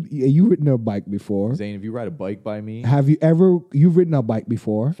here. But You've ridden a bike before. Zane, if you ride a bike by me, You've ridden a bike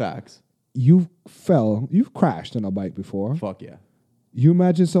before? facts. You've crashed on a bike before. Fuck yeah. You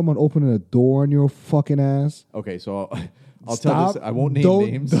imagine someone opening a door on your fucking ass? Okay, so I'll tell this. I won't name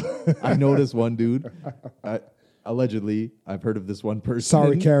names. I know this one dude. Allegedly, I've heard of this one person.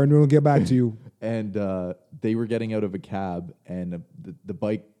 Sorry, Karen, we'll get back to you. And they were getting out of a cab, and the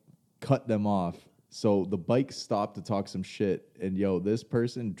bike cut them off. So the bike stopped to talk some shit, and yo, this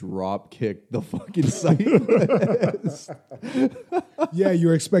person drop kicked the fucking cyclist. Yeah,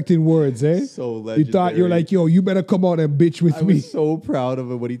 you're expecting words, eh? So legendary. You thought you're like, yo, you better come out and bitch with I me. was so proud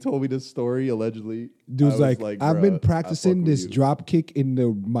of him when he told me this story. Allegedly, Dude's like, I've been "Bruh, practicing this drop kick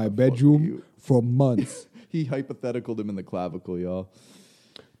in my bedroom for months. He hypotheticaled him in the clavicle, y'all.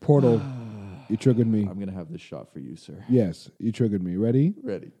 Portal, you triggered me. I'm gonna have this shot for you, sir. Yes, you triggered me. Ready?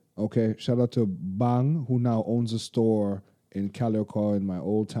 Ready. Okay, shout out to Bang, who now owns a store in Calico in my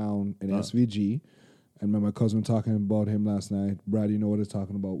old town in SVG. And my cousin talking about him last night. Brad, you know what he's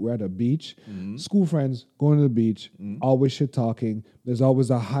talking about. We're at a beach. School friends going to the beach. Always shit talking. There's always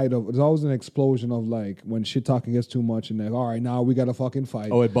there's always an explosion of like when shit talking gets too much and like, all right, now we got to fucking fight.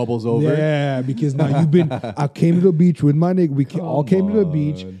 Oh, it bubbles over? Yeah, because now I came to the beach with my nigga. We all came to the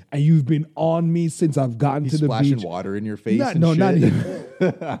beach and you've been on me since I've gotten to the beach. Splashing water in your face Not shit?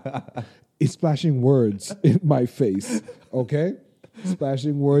 even. It's splashing words in my face, okay?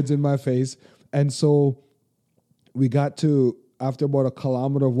 Splashing words in my face. And so we got to, after about 1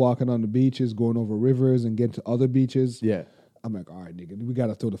 kilometer of walking on the beaches, going over rivers and getting to other beaches. Yeah. I'm like, all right, nigga, we got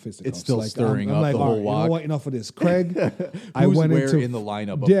to throw the fisticuffs. It's still like, stirring I'm up like, the all whole right, walk. You know what? Enough of this. Craig, Who's in the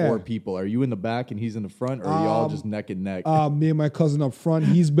lineup of Yeah. 4 people? Are you in the back and he's in the front, or are y'all just neck and neck? me and my cousin up front.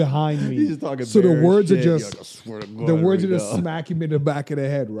 He's behind me. He's just talking so the bare words shit. are You're just like, I swear to God, the words right are just now. smacking me in the back of the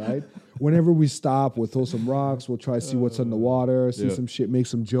head, right? Whenever we stop, we'll throw some rocks. We'll try to see what's on the water, see some shit, make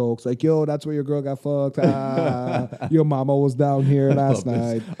some jokes. Like, yo, that's where your girl got fucked. Your mama was down here last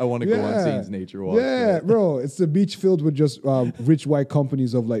night. I want to go on Zane's nature walk. Yeah, bro. It's a beach filled with just rich white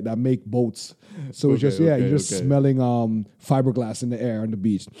companies of like that make boats. So it's just, you're just smelling fiberglass in the air on the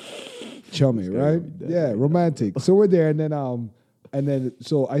beach. Chummy, right? Yeah, romantic. So we're there, and then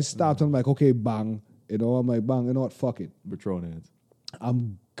so I stopped. I'm like, okay, Bang. You know, I'm like, Bang, you know what? Fuck it. We're throwing hands.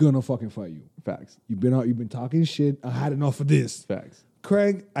 I'm gonna fucking fight you. Facts. You've been talking shit. I had enough of this. Facts.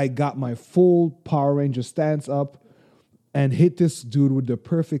 Craig, I got my full Power Ranger stance up and hit this dude with the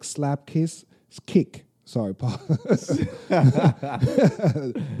perfect slap kick. Sorry, Paul.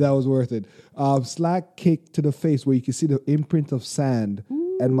 That was worth it. Slack kick to the face where you can see the imprint of sand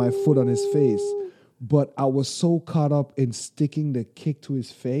and my foot on his face. But I was so caught up in sticking the kick to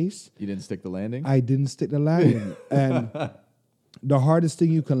his face. You didn't stick the landing? I didn't stick the landing. And the hardest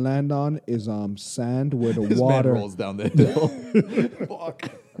thing you can land on is sand where the This water man rolls down the hill. Fuck.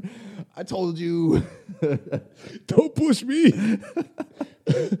 I told you. Don't push me.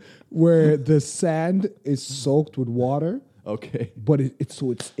 Where the sand is soaked with water. Okay. But it's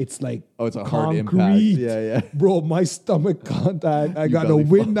like it's a concrete. hard impact. Yeah. Bro, my stomach contact. I got the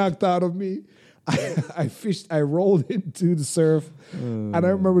wind knocked out of me. I fished. I rolled into the surf, and I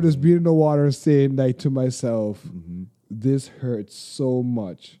remember just being in the water, saying like to myself, "This hurts so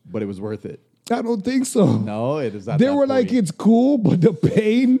much." But it was worth it. I don't think so. No, it is not. They were like, "It's cool," but the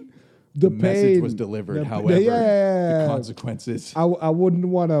pain. The message was delivered. However, the consequences. I wouldn't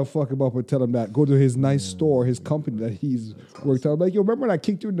want to fuck him up and tell him that. Go to his nice store, his company that he's worked out. I'm like, yo, remember when I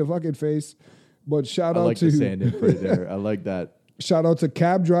kicked you in the fucking face? But shout out to the sand imprint there. I like that. Shout out to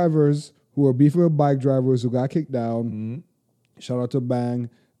cab drivers who are beefing with bike drivers who got kicked down. Mm-hmm. Shout out to Bang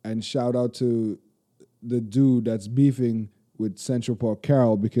and shout out to the dude that's beefing with Central Park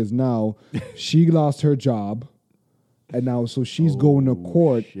Carol because now she lost her job. And now, so she's going to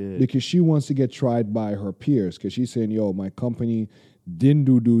court because she wants to get tried by her peers because she's saying, yo, my company didn't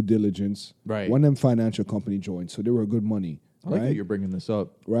do due diligence. Right. One of them financial company joined, so they were good money. I like that you're bringing this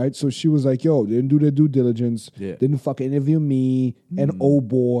up. Right? So she was like, yo, they didn't do their due diligence. Yeah. Didn't fucking interview me and oh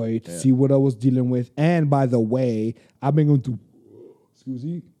boy to see what I was dealing with. And by the way, I've been going to,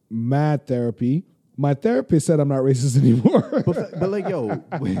 mad therapy. My therapist said I'm not racist anymore. but like, yo,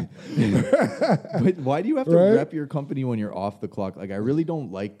 but why do you have to rep your company when you're off the clock? Like, I really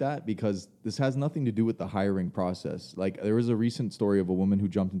don't like that because this has nothing to do with the hiring process. Like, there was a recent story of a woman who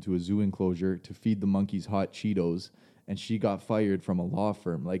jumped into a zoo enclosure to feed the monkeys hot Cheetos, and she got fired from a law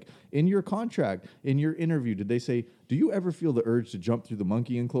firm. Like, in your contract, in your interview, did they say, do you ever feel the urge to jump through the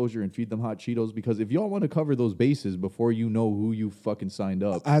monkey enclosure and feed them hot Cheetos? Because if y'all want to cover those bases before you know who you fucking signed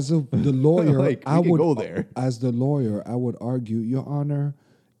up. As the lawyer, like, I would go there. As the lawyer, I would argue, Your Honor,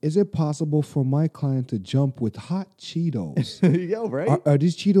 is it possible for my client to jump with hot Cheetos? Yeah, right? Are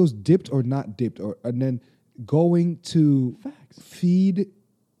these Cheetos dipped or not dipped? And then going to feed...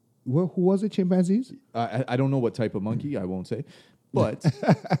 Well, who was it? Chimpanzees? I don't know what type of monkey. I won't say. But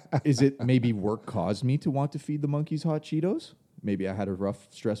is it maybe work caused me to want to feed the monkeys hot Cheetos? Maybe I had a rough,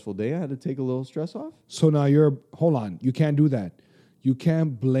 stressful day. I had to take a little stress off. So now hold on. You can't do that. You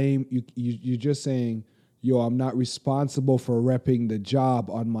can't blame, you're just saying, yo, I'm not responsible for repping the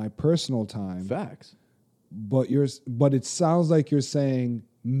job on my personal time. Facts. But it sounds like you're saying,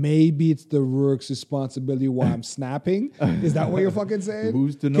 maybe it's the work's responsibility why I'm snapping. Is that what you're fucking saying?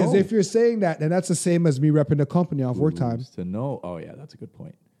 Who's to know? Because if you're saying that, then that's the same as me repping the company off work time. Who's to know? Oh, yeah, that's a good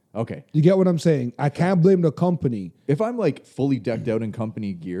point. Okay. You get what I'm saying? I can't blame the company. If I'm like fully decked out in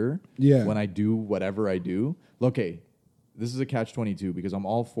company gear when I do whatever I do, okay, this is a catch-22 because I'm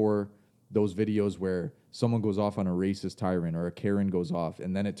all for those videos where someone goes off on a racist tyrant or a Karen goes off,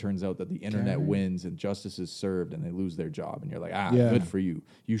 and then it turns out that the internet wins and justice is served and they lose their job. And you're like, good for you.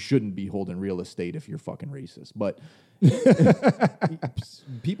 You shouldn't be holding real estate if you're fucking racist. But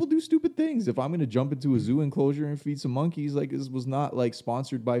people do stupid things. If I'm going to jump into a zoo enclosure and feed some monkeys, like this was not like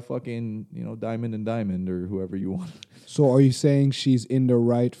sponsored by fucking, Diamond and Diamond or whoever you want. So are you saying she's in the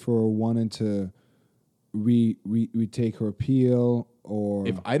right for wanting to retake her appeal? Or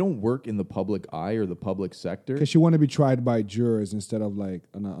if I don't work in the public eye or the public sector, because you want to be tried by jurors instead of like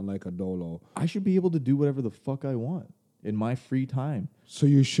a dolo, I should be able to do whatever the fuck I want in my free time. So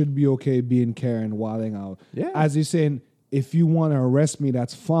you should be okay being Karen wilding out. Yeah, as you're saying, if you want to arrest me,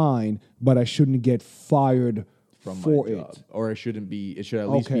 that's fine, but I shouldn't get fired from for my job. Or it shouldn't be. It should at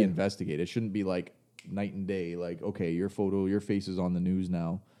least be investigated. It shouldn't be like night and day. Like, okay, your face is on the news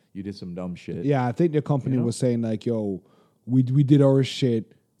now. You did some dumb shit. Yeah, I think the company was saying like, yo. We did our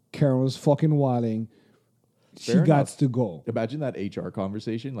shit. Karen was fucking wilding. She got to go. Imagine that HR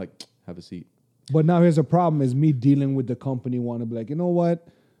conversation. Like, have a seat. But now here's a problem: is me dealing with the company want to be like, you know what?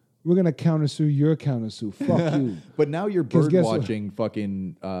 We're gonna countersue your countersue. Fuck you. But now your bird watching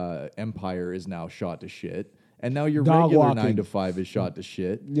fucking empire is now shot to shit, and now your regular 9 to 5 is shot to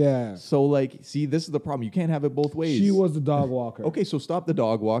shit. Yeah. So like, see, this is the problem. You can't have it both ways. She was the dog walker. Okay, so stop the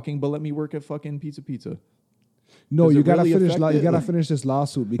dog walking, but let me work at fucking Pizza. No, you gotta finish. You gotta finish this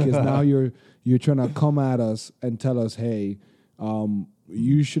lawsuit because now you're trying to come at us and tell us, hey,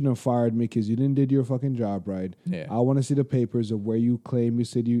 you shouldn't have fired me because you didn't did your fucking job right. Yeah. I want to see the papers of where you claim you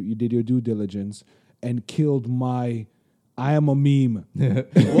said you did your due diligence and killed my. I am a meme.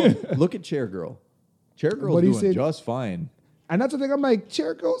 Well, look at Chair Girl. Chair Girl's doing just fine. And that's the thing. I'm like,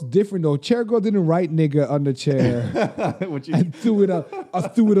 Chair Girl's different though. Chair Girl didn't write nigga on the chair and threw it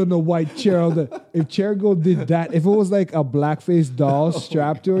on the white chair. If Chair Girl did that, if it was like a blackface doll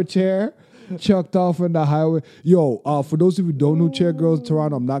strapped to a chair, chucked off on the highway. Yo, for those of you who don't know Chair Girl in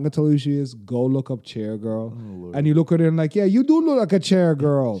Toronto, I'm not gonna tell you who she is. Go look up Chair Girl, and you look at her and like, yeah, you do look like a Chair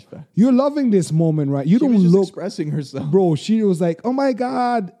Girl. You're loving this moment, right? You don't look expressing herself, bro. She was like, oh my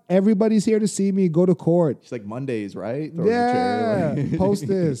god, everybody's here to see me. Go to court. She's like Mondays, right? Yeah, post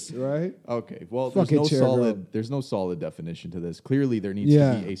this, right? Okay, well, there's no solid definition to this. Clearly, there needs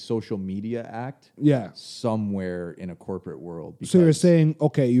to be a social media act. Yeah, somewhere in a corporate world. So you're saying,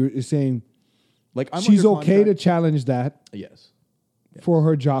 okay, you're saying. Like she's okay to challenge that. Yes. For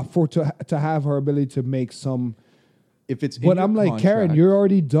her job, to have her ability to make some. If it's, but I'm like, Karen, you're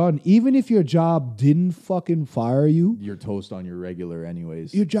already done. Even if your job didn't fucking fire you, you're toast on your regular,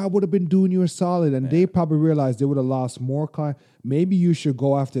 anyways. Your job would have been doing you a solid, and they probably realized they would have lost more clients. Maybe you should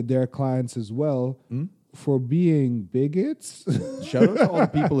go after their clients as well, for being bigots. Shout out to all the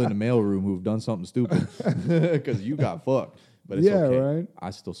people in the mailroom who've done something stupid because you got fucked. But it's okay. Right?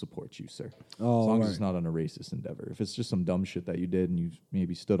 I still support you, sir. Oh, as long as it's not on a racist endeavor. If it's just some dumb shit that you did and you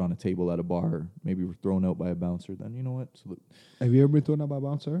maybe stood on a table at a bar, or maybe were thrown out by a bouncer, then you know what? Have you ever been thrown out by a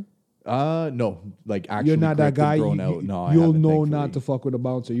bouncer? No. Like actually, you're not that guy. Thrown out. No, you'll know not to fuck with a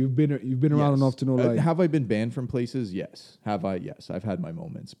bouncer. You've been around enough to know. Like, have I been banned from places? Yes. Have I? Yes. I've had my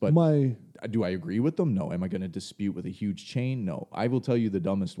moments. But do I agree with them? No. Am I going to dispute with a huge chain? No. I will tell you the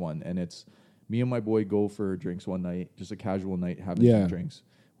dumbest one, and it's me and my boy go for drinks one night, just a casual night, having some drinks.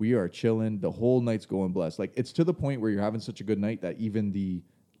 We are chilling. The whole night's going blessed. Like, it's to the point where you're having such a good night that even the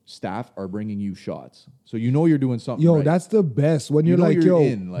staff are bringing you shots. So you know you're doing something right. That's the best. When you're like,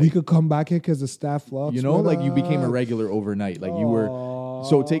 we could come back here because the staff loves. You know, like you became a regular overnight. Like you were.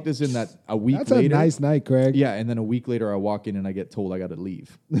 So take this in that a week later. That's a nice night, Craig. Yeah, and then a week later I walk in and I get told I got to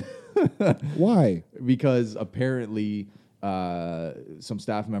leave. Why? Because apparently some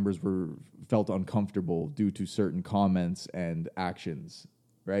staff members felt uncomfortable due to certain comments and actions.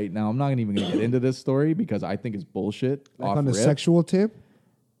 Right now, I'm not even going to get into this story because I think it's bullshit. Like on the sexual tip.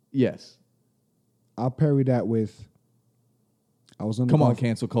 Yes. I'll parry that with. Come on,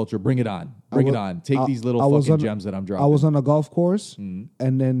 cancel culture. Bring it on. Bring it on. Take these little fucking gems that I'm dropping. I was on a golf course, and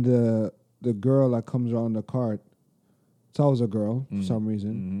then the girl that comes around the cart, it's always a girl for some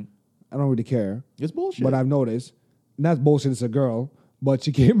reason. I don't really care. It's bullshit. But I've noticed. And that's bullshit. It's a girl. But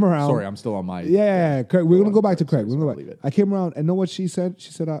she came around. Sorry, I'm still on my... Yeah, Craig. We're going to go back to Craig. We're gonna go back. I came around, and know what she said?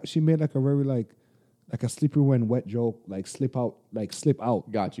 She said she made like a very like a slippery when wet joke, like slip out.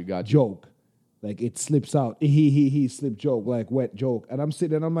 Got you. Joke. Like it slips out. He slip joke, like wet joke. And I'm sitting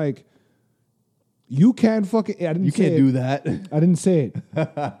there and I'm like, you can't fucking... I didn't say You can't do that. I didn't say it.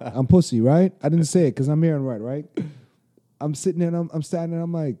 I'm pussy, right? I didn't say it because I'm hearing right? I'm sitting there and I'm standing there and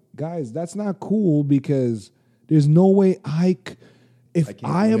I'm like, guys, that's not cool because there's no way if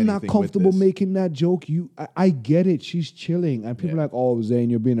I am not comfortable making that joke, I get it. She's chilling. And people are like, oh, Zane,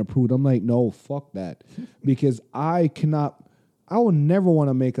 you're being a prude. I'm like, no, fuck that. Because I will never want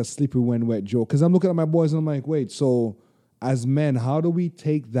to make a slippery when wet joke. Because I'm looking at my boys and I'm like, wait, so as men, how do we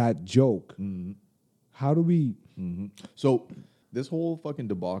take that joke? Mm-hmm. How do we... Mm-hmm. So this whole fucking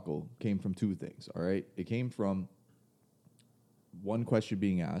debacle came from two things, all right? It came from one question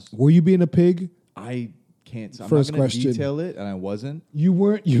being asked. Were you being a pig? I can't. I'm First not going to question. detail it, and I wasn't. You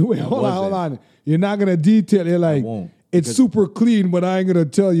weren't. Hold on. You're not going to detail it. Like, I won't. It's super clean, but I ain't going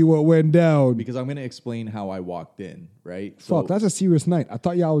to tell you what went down. Because I'm going to explain how I walked in, right? Fuck, that's a serious night. I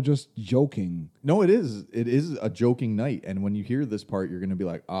thought y'all were just joking. No, it is. It is a joking night. And when you hear this part, you're going to be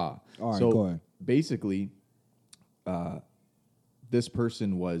like, ah. All right, go ahead. Basically, this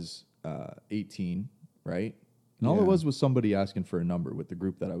person was 18, right? And all it was somebody asking for a number with the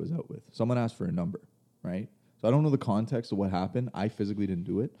group that I was out with. Someone asked for a number, right? So I don't know the context of what happened. I physically didn't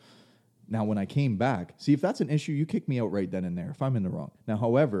do it. Now, when I came back, see, if that's an issue, you kick me out right then and there if I'm in the wrong. Now,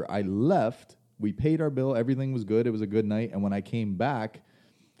 however, I left. We paid our bill. Everything was good. It was a good night. And when I came back,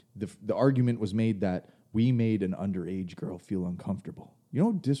 the argument was made that we made an underage girl feel uncomfortable. You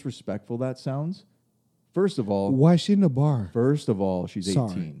know how disrespectful that sounds? First of all... Why is she in the bar? First of all, she's 18.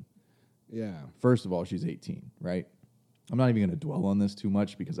 Sorry. Yeah. First of all, she's 18, right? I'm not even going to dwell on this too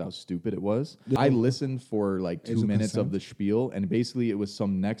much because how stupid it was. I listened for like 2 minutes of the spiel, and basically it was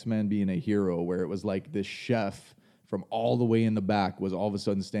some next man being a hero where it was like this chef from all the way in the back was all of a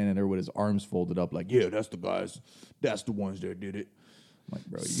sudden standing there with his arms folded up like, yeah, that's the guys. That's the ones that did it. I'm like,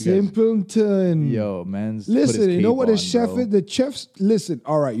 bro, you Simpleton. Guys, yo, man. Listen, you know what a chef is? The chef's, listen,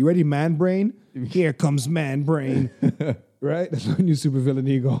 all right, you ready, man brain? Here comes man brain. Right? That's my new supervillain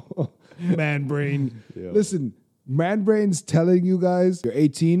ego. Man brain. Yo. Listen, man brain's telling you guys, you're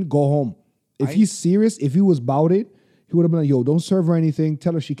 18, go home. If he's serious, if he was about it, he would have been like, yo, don't serve her anything.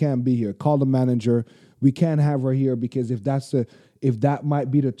 Tell her she can't be here. Call the manager. We can't have her here because if that might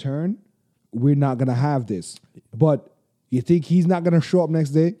be the turn, we're not going to have this. But you think he's not going to show up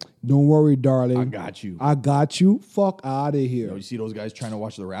next day? Don't worry, darling. I got you. I got you. Fuck out of here. Yo, you see those guys trying to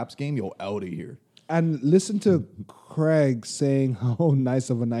watch the Raps game? Yo, out of here. And listen to Craig saying how nice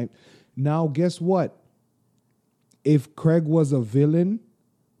of a night. Now, guess what? If Craig was a villain,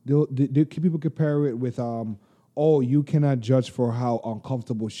 people compare it with, you cannot judge for how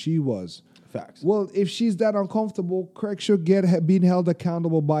uncomfortable she was. Facts. Well, if she's that uncomfortable, Craig should being held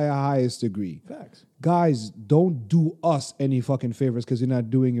accountable by a highest degree. Facts. Guys, don't do us any fucking favors because you're not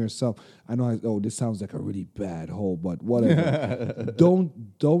doing yourself. I know, this sounds like a really bad hole, but whatever.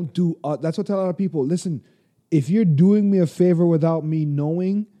 Don't do... that's what I tell a lot of people. Listen, if you're doing me a favor without me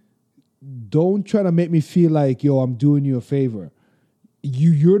knowing, don't try to make me feel like, yo, I'm doing you a favor.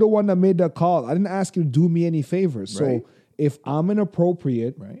 you're the one that made that call. I didn't ask you to do me any favors. So Right. if I'm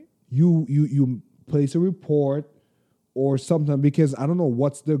inappropriate, Right. you place a report or something, because I don't know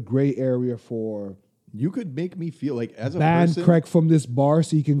what's the gray area for You could make me feel like as a ban person. Craig from this bar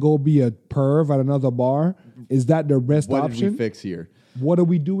so you can go be a perv at another bar. Is that the best What option? did we fix here? What are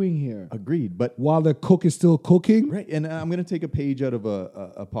we doing here? Agreed. But While the cook is still cooking? right, and I'm going to take a page out of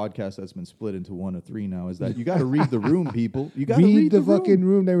a podcast that's been split into 1 or 3 now. Is that you got to read the room, people? You got to Read the room. fucking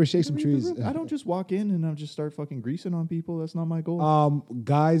room. They were shake some Read the trees. room. I don't just walk in and I just start fucking greasing on people. That's not my goal.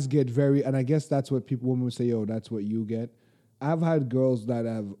 Guys get very, and I guess that's what women would say, yo, that's what you get. I've had girls that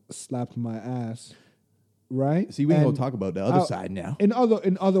have slapped my ass, right? See, we And can go talk about the other side now. In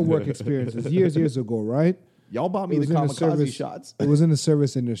other work experiences, years ago, right? Y'all bought me It the was in kamikaze shots. It was in the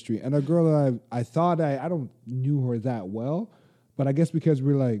service industry, and a girl that I thought I don't knew her that well, but I guess because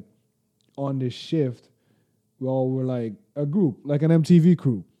we're like on this shift, we all were like a group, like an MTV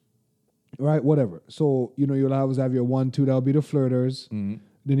crew, right? Whatever. So you'll always have your 1, 2. That'll be the flirters. Mm-hmm.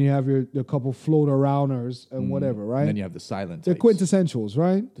 Then you have your couple float arounders and whatever, right? And then you have the silent the types. quintessentials,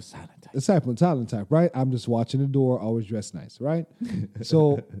 right? The silent types. The silent type, right? I'm just watching the door, always dressed nice, right?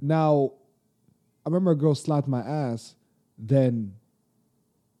 So now, I remember a girl slapped my ass. Then,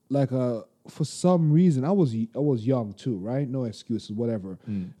 for some reason, I was young too, right? No excuses, whatever.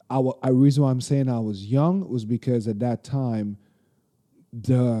 The reason why I'm saying I was young was because at that time,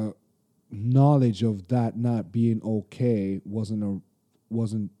 the knowledge of that not being okay wasn't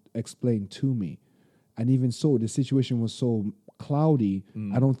explained to me, and even so, the situation was so cloudy.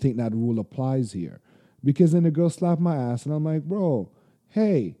 I don't think that rule applies here, because then the girl slapped my ass, and I'm like, bro,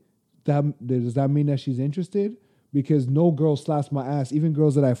 hey. Does that mean that she's interested? Because no girl slaps my ass. Even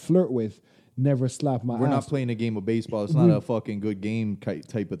girls that I flirt with never slap my ass. We're not playing a game of baseball. It's not a fucking good game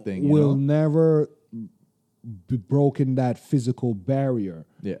type of thing. We'll never be broken that physical barrier.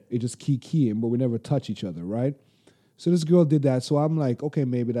 Yeah. It just keying, but we never touch each other, right? So this girl did that. So I'm like, okay,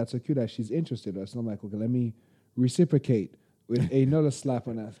 maybe that's a cue that she's interested in us. And I'm like, okay, let me reciprocate with another slap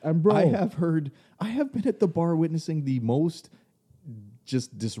on ass. And bro, I have been at the bar witnessing the most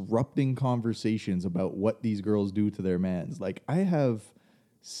just disrupting conversations about what these girls do to their mans. Like, I have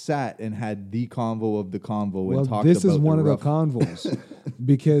sat and had the convo of the convo and talked about this is one of the rough convos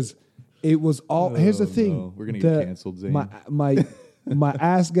because it was all. Here's the thing: no. We're gonna get canceled, Zane. My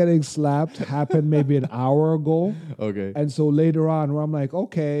ass getting slapped happened maybe an hour ago. Okay, and so later on, where I'm like,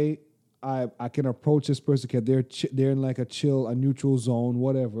 okay, I can approach this person because they're in like a neutral zone,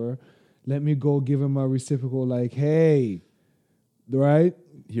 whatever. Let me go give him a reciprocal, like, hey. Right?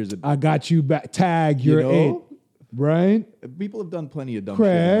 I got you back. Tag, you're it. Right? People have done plenty of dumb shit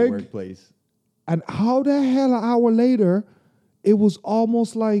in the workplace. And how the hell an hour later, it was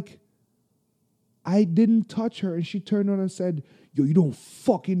almost like I didn't touch her and she turned on and said, yo, you don't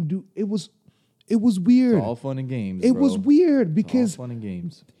fucking do. It was weird. It's all fun and games, It was weird because it's all fun and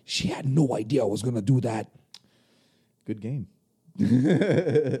games. She had no idea I was going to do that. Good game.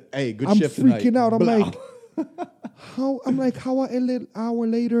 Hey, good I'm shift tonight. freaking out. I'm Blah. like, how an hour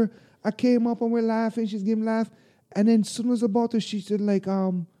later, I came up and we're laughing. She's giving laugh. And then as soon as about to, she said like,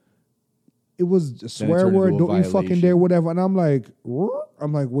 it was a swear word, don't you fucking dare, whatever. And I'm like,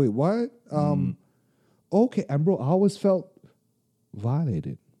 wait, what? Okay. And bro, I always felt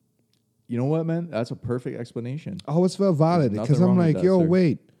violated. You know what, man? That's a perfect explanation. I always felt violated because I'm like, that, yo, sir.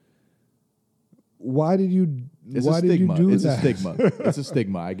 wait. Why did you do It's that? a stigma. It's a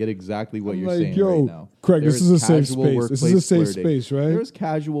stigma. I get exactly what you're saying yo, right now. Craig, this is a safe casual space. This is a workplace safe flirting. space, right? There's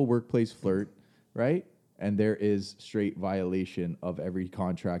casual workplace flirt, right? And there is straight violation of every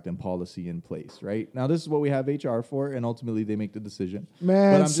contract and policy in place, right? Now, this is what we have HR for, and ultimately they make the decision.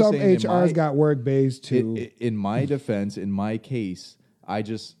 Man, but I'm just some saying, HRs got work-based too. In my defense, in my case, I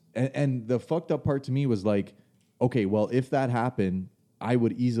just... And the fucked up part to me was like, okay, well, if that happened, I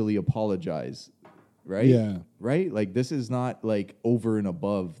would easily apologize, right? Yeah. Right? Like, this is not, like, over and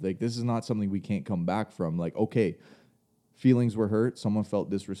above. Like, this is not something we can't come back from. Like, okay, feelings were hurt. Someone felt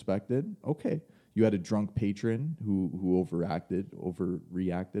disrespected. Okay. You had a drunk patron who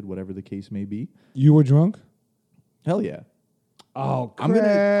overreacted, whatever the case may be. You were drunk? Hell yeah. Oh, Craig.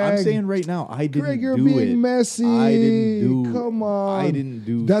 I'm saying right now, I didn't Craig, you're do being it. messy. I didn't do. Come on. I didn't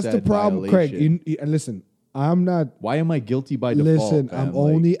do. That's said the problem, violation. Craig. And listen, I'm not. Why am I guilty by default? Listen, fam? I'm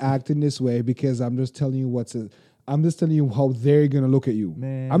only acting this way because I'm just telling you I'm just telling you how they're gonna look at you.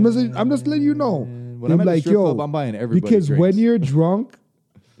 Man, I'm just letting you know. When I'm at the strip club, I'm buying everybody because drinks. when you're drunk,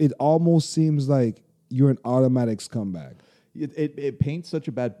 it almost seems like you're an automatic scumbag. It paints such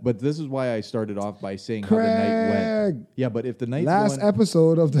a bad. But this is why I started off by saying Craig. how the night went. Yeah, but if the night Last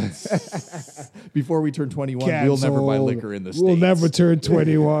episode of the before we turn 21, we'll never buy liquor in the States. We'll never turn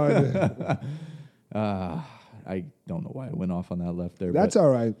 21. I don't know why I went off on that left there. That's all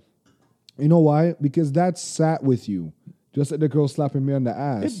right. You know why? Because that sat with you. Just like the girl slapping me on the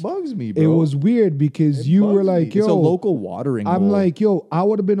ass. It bugs me, bro. It was weird because you were like, yo. It's a local watering hole. I'm like, yo, I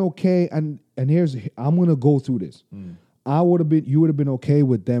would have been okay. And here's, I'm going to go through this. You would have been okay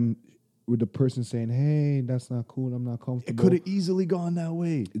with them, with the person saying, hey, that's not cool. I'm not comfortable. It could have easily gone that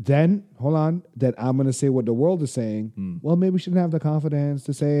way. Then, hold on. Then I'm going to say what the world is saying. Well, maybe she didn't have the confidence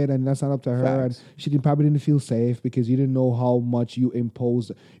to say it, and that's not up to her. Facts. And she probably didn't feel safe because you didn't know how much you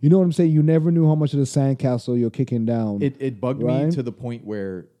imposed. You know what I'm saying? You never knew how much of the sandcastle you're kicking down. It bugged me to the point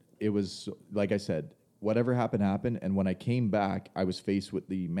where it was, like I said, whatever happened. And when I came back, I was faced with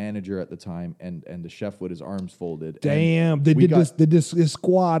the manager at the time and the chef with his arms folded. Damn, they did this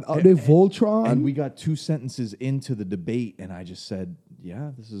squad. Are they Voltron? And we got 2 sentences into the debate, and I just said, yeah,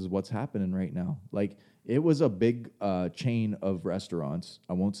 this is what's happening right now. Like, it was a big chain of restaurants.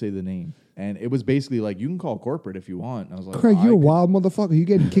 I won't say the name. And it was basically like, you can call corporate if you want. And I was like, Craig, you're a wild motherfucker. You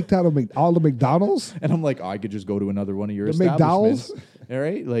getting kicked out of all the McDonald's? And I'm like, I could just go to another one of your the establishments. McDowell's? All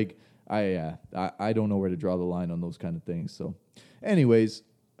right? Like, I don't know where to draw the line on those kind of things. So, anyways,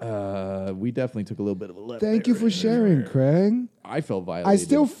 we definitely took a little bit of a left. Thank you for sharing, Craig. I felt violated. I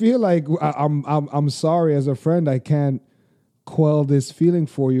still feel like I'm sorry as a friend. I can't quell this feeling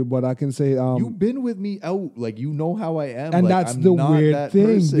for you, but I can say you've been with me out, like you know how I am, and like, that's I'm the not weird that thing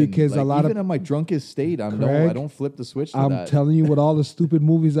person. because like, a lot even of in my drunkest state, I don't flip the switch. I'm telling you, with all the stupid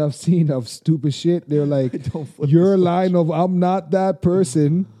movies I've seen of stupid shit, they're like, your line of "I'm not that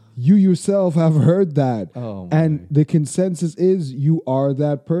person." You yourself have heard that. And the consensus is you are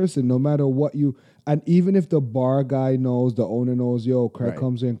that person, no matter what you... And even if the bar guy knows, the owner knows, yo, Craig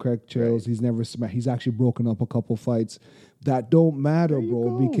comes in, Craig chills, he's never smacked, he's actually broken up a couple fights. That don't matter,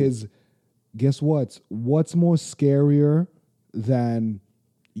 bro, because guess what? What's more scarier than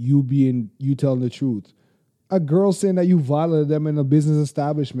you telling the truth? A girl saying that you violated them in a business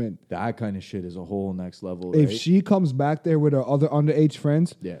establishment. That kind of shit is a whole next level. If right? she comes back there with her other underage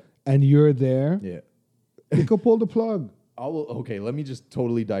friends, and you're there, you could pull the plug. Okay, let me just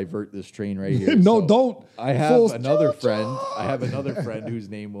totally divert this train right here. No, don't. I have another friend. I have another friend whose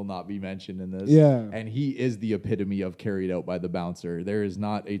name will not be mentioned in this. Yeah. And he is the epitome of carried out by the bouncer. There is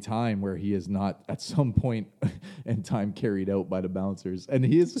not a time where he is not at some point in time carried out by the bouncers. And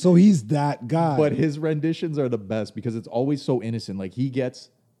he is. So he's that guy. But his renditions are the best because it's always so innocent. Like he gets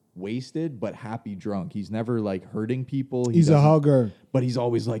wasted but happy drunk. He's never like hurting people. He's a hugger. But he's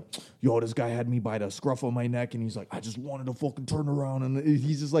always like, yo, this guy had me by the scruff of my neck, and he's like, I just wanted to fucking turn around. And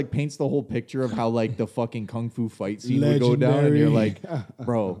he's just like paints the whole picture of how like the fucking kung fu fight scene would go down. And you're like,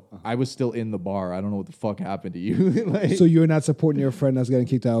 bro, I was still in the bar. I don't know what the fuck happened to you. Like, so you're not supporting your friend that's getting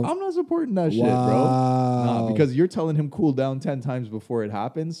kicked out? I'm not supporting that shit, bro. Nah, because you're telling him cool down 10 times before it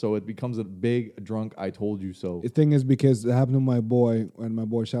happens. So it becomes a big drunk, I told you so. The thing is, because it happened to my boy, and my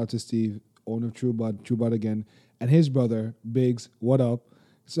boy, shout out to Steve, owner of True Bud again, and his brother, Biggs, what up?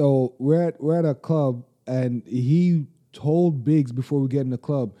 So we're at a club, and he told Biggs before we get in the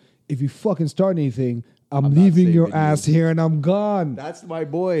club, if you fucking start anything, I'm leaving your ass here and I'm gone. That's my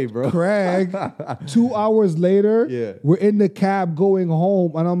boy, bro. Craig, 2 hours later, we're in the cab going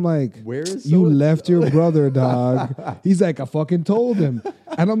home, and I'm like, where is you left your brother, dog? He's like, I fucking told him.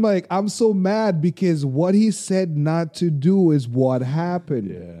 And I'm like, I'm so mad because what he said not to do is what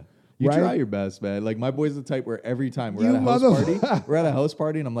happened. Yeah. You try your best, man. Like my boy's the type where every time we're at a house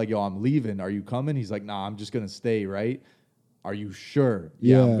party, and I'm like, yo, I'm leaving. Are you coming? He's like, nah, I'm just gonna stay, right? Are you sure?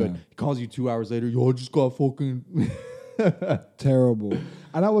 Yeah, I'm good. He calls you 2 hours later, yo, I just got fucking terrible.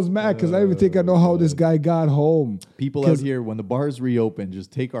 And I was mad because I didn't even think I know how this guy got home. People out here, when the bars reopen,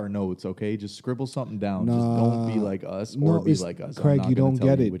 just take our notes, okay? Just scribble something down. Just don't be like us or be like us. Craig, you don't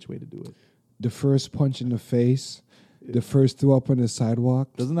get it. Which way to do it? The first punch in the face. The first throw up on the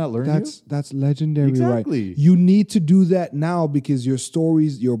sidewalk. Doesn't that learn you? That's legendary, exactly. Right? You need to do that now because your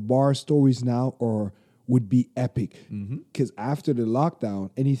stories, your bar stories now would be epic. Because after the lockdown,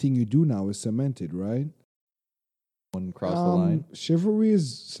 anything you do now is cemented, right? One cross the line. Chivalry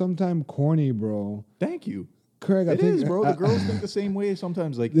is sometimes corny, bro. Thank you. Craig, I think it is, bro. The girls think the same way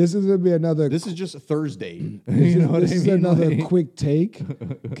sometimes. Like this is gonna be another. This is just a Thursday. You know what I mean? This is another quick take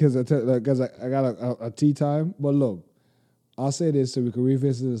because I got a tea time. But look, I'll say this so we can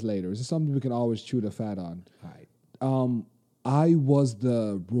revisit this later. This is something we can always chew the fat on. Right. I was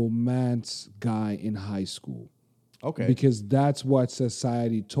the romance guy in high school. Okay. Because that's what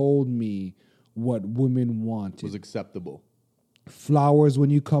society told me what women wanted. Was acceptable. Flowers when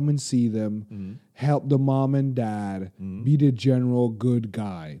you come and see them. Help the mom and dad. Be the general good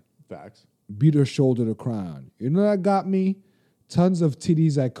guy. Facts. beat her shoulder to cry on. You know that got me? Tons of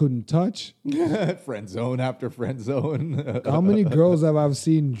titties I couldn't touch. Friend zone after friend zone. How many girls have I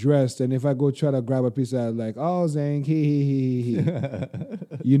seen dressed, and if I go try to grab a piece of that, like, oh, Zane, he.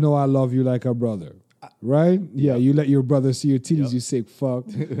 You know I love you like a brother. Right? Yeah, you let your brother see your titties, you sick fuck.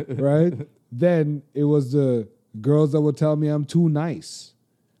 Right? Then it was the girls that would tell me I'm too nice.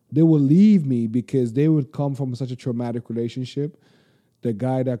 They would leave me because they would come from such a traumatic relationship. The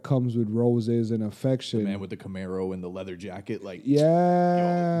guy that comes with roses and affection. The man with the Camaro and the leather jacket, like,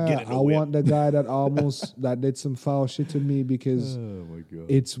 yeah, get in the I whip. want the guy that that did some foul shit to me because oh my God.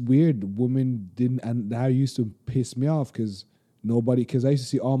 it's weird. Women didn't, and that used to piss me off because I used to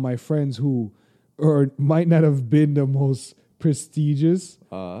see all my friends who might not have been the most prestigious.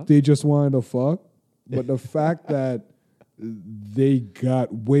 They just wanted to fuck. But the fact that they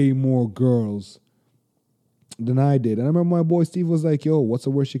got way more girls than I did. And I remember my boy Steve was like, yo, what's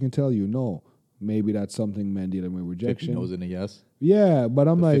the worst she can tell you? No. Maybe that's something men dealing with rejection. 50 no's and a yes. Yeah, but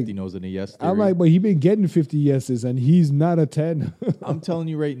I'm like 50 no's and a yes theory. I'm like, but he been getting 50 yeses and he's not a 10. I'm telling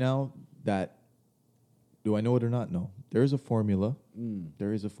you right now that, do I know it or not? No. There is a formula.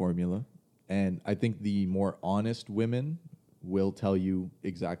 There is a formula. And I think the more honest women will tell you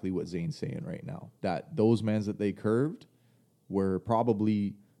exactly what Zane's saying right now. That those men that they curved were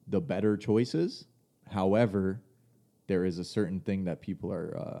probably the better choices. However, there is a certain thing that people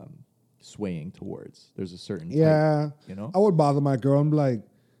are swaying towards. There's a certain type, you know? I would bother my girl and be like,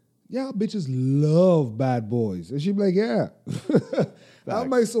 yeah, bitches love bad boys. And she'd be like, yeah. I'm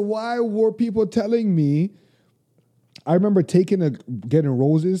like, so why were people telling me? I remember getting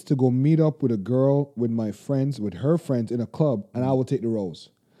roses to go meet up with a girl with her friends in a club, and I would take the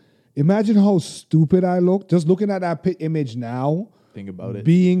rose. Imagine how stupid I look. Just looking at that image now. Think about it.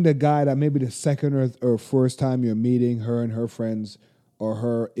 Being the guy that maybe the second or first time you're meeting her and her friends or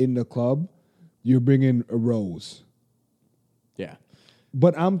her in the club, you're bringing a rose. Yeah.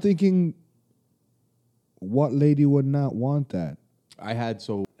 But I'm thinking, what lady would not want that?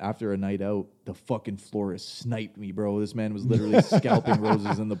 After a night out, the fucking florist sniped me, bro. This man was literally scalping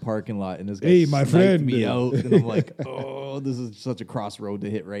roses in the parking lot, and this guy sniped me out. And I'm like, oh, this is such a crossroad to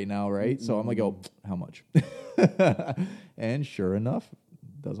hit right now, right? So I'm like, oh, how much? And sure enough,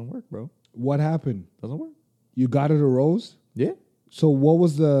 doesn't work, bro. What happened? Doesn't work. You got her the rose? Yeah. So what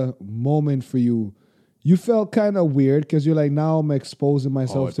was the moment for you? You felt kind of weird because you're like, now I'm exposing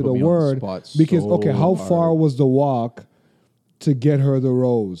myself to the word. Because, how far was the walk to get her the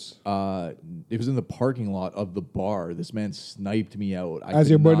rose? It was in the parking lot of the bar. This man sniped me out. As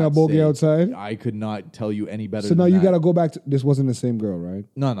you're burning a bogey outside? I could not tell you any better. So now you got to go back to, this wasn't the same girl, right?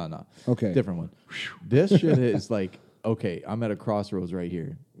 No. Okay. Different one. This shit is like, okay, I'm at a crossroads right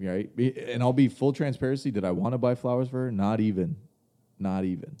here, right? And I'll be full transparency. Did I want to buy flowers for her? Not even.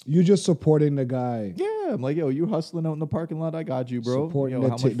 You're just supporting the guy. Yeah, I'm like, yo, you hustling out in the parking lot? I got you, bro. Supporting yo,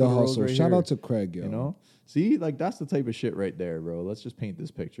 the hustle. Right Shout here? out to Craig, yo. You know? See, like, that's the type of shit right there, bro. Let's just paint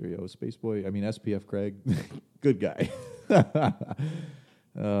this picture, yo. SPF Craig, good guy.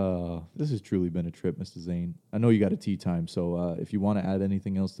 This has truly been a trip, Mr. Zane. I know you got a tea time, so if you want to add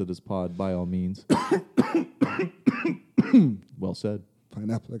anything else to this pod, by all means. Well said.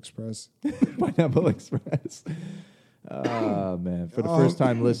 Pineapple Express. Pineapple Express. Man. For the first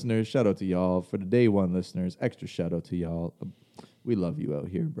time listeners, shout out to y'all. For the day one listeners, extra shout out to y'all. We love you out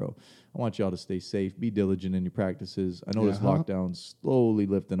here, bro. I want y'all to stay safe. Be diligent in your practices. I know this lockdown's slowly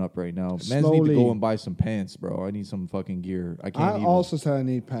lifting up right now. Men need to go and buy some pants, bro. I need some fucking gear. I also said I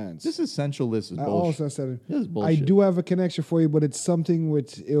need pants. This is essential. This is bullshit. I also said this is bullshit. I do have a connection for you, but it's something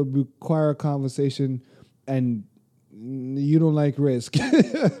which it would require a conversation, and you don't like risk.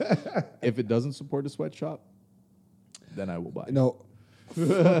 If it doesn't support a sweatshop, then I will buy it. No.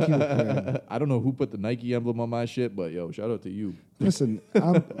 Fuck you, man. I don't know who put the Nike emblem on my shit, but yo, shout out to you. Listen,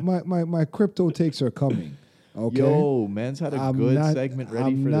 my crypto takes are coming. Okay. Yo, man's had a good segment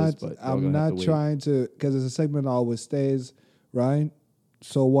ready for this, but I'm not trying to, because it's a segment that always stays, right?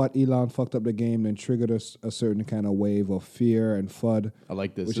 So what? Elon fucked up the game and triggered a certain kind of wave of fear and FUD. I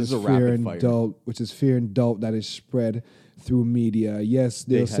like this. Which this is a fear rapid and fire. doubt, which is fear and doubt that is spread through media. Yes,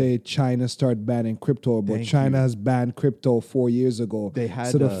 they'll say China started banning crypto, but China has banned crypto 4 years ago.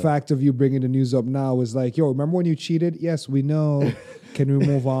 So the fact of you bringing the news up now is like, yo, remember when you cheated? Yes, we know. Can we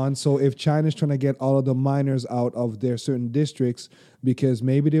move on? So if China's trying to get all of the miners out of their certain districts because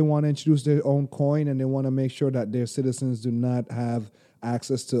maybe they want to introduce their own coin and they want to make sure that their citizens do not have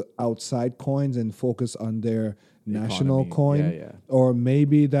access to outside coins and focus on their national coin. Yeah. Or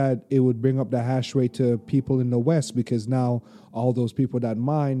maybe that it would bring up the hash rate to people in the West, because now all those people that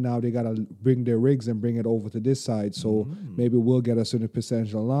mine, now they got to bring their rigs and bring it over to this side. So maybe we'll get a certain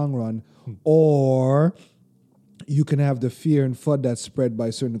percentage in the long run. Or you can have the fear and FUD that's spread by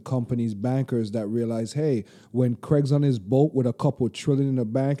certain companies, bankers that realize, hey, when Craig's on his boat with a couple trillion in the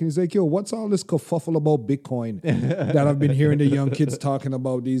bank, and he's like, yo, what's all this kerfuffle about Bitcoin that I've been hearing the young kids talking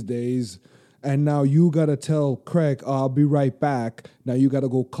about these days? And now you got to tell Craig, I'll be right back. Now you got to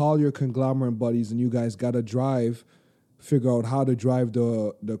go call your conglomerate buddies, and you guys got to figure out how to drive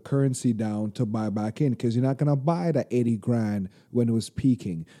the currency down to buy back in, because you're not going to buy the 80 grand when it was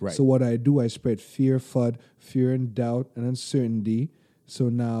peaking. Right. So what I do, I spread fear, FUD, fear and doubt and uncertainty. So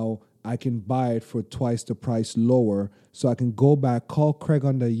now I can buy it for twice the price lower. So I can go back, call Craig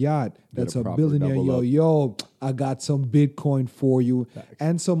on the yacht. That's a billionaire. Yo, I got some Bitcoin for you. Facts.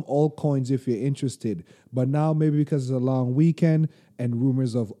 And some altcoins if you're interested. But now maybe because it's a long weekend and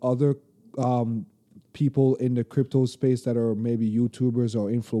rumors of other people in the crypto space that are maybe YouTubers or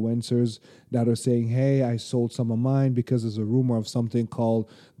influencers that are saying, hey, I sold some of mine because there's a rumor of something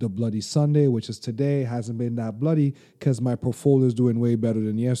called the Bloody Sunday, which is today. Hasn't been that bloody because my portfolio is doing way better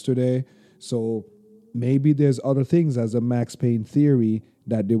than yesterday. So maybe there's other things as a Max Payne theory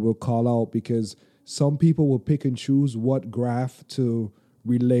that they will call out, because some people will pick and choose what graph to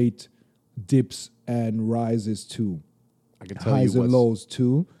relate dips and rises to. I can tell highs you and lows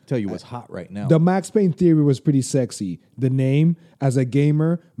too. Tell you what's hot right now. The Max Payne theory was pretty sexy. The name, as a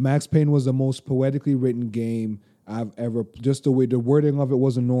gamer, Max Payne was the most poetically written game I've ever. Just the way the wording of it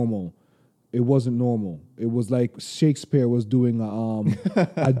wasn't normal. It wasn't normal. It was like Shakespeare was doing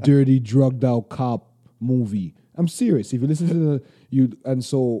a dirty, drugged out cop movie. I'm serious. If you listen to and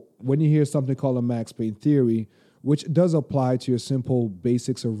so when you hear something called a Max Payne theory, which does apply to your simple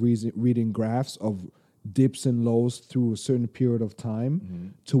basics of reading graphs of dips and lows through a certain period of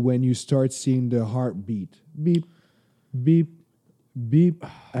time, to when you start seeing the heartbeat, beep, beep, beep,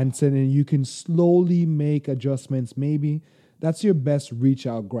 and so then you can slowly make adjustments. Maybe that's your best reach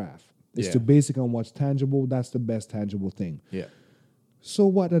out graph. It's the basic on what's tangible. That's the best tangible thing. Yeah. So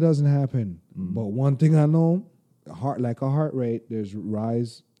what? That doesn't happen. But one thing I know, like a heart rate, there's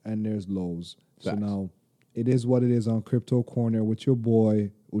rise and there's lows. Facts. So now it is what it is on Crypto Corner with your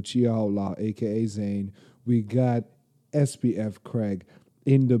boy, Uchi Outlaw, a.k.a. Zane. We got SPF Craig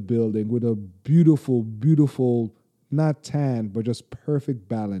in the building with a beautiful, beautiful, not tan, but just perfect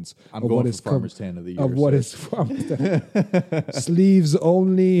balance. I'm going for Farmer's Tan of the Year. Of what is Farmer's Tan. Sleeves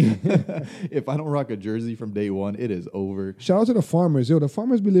only. If I don't rock a jersey from day one, it is over. Shout out to the farmers. Yo, the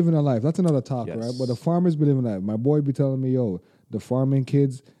farmers be living a life. That's another talk, Yes. right? But the farmers be living a life. My boy be telling me, yo, the farming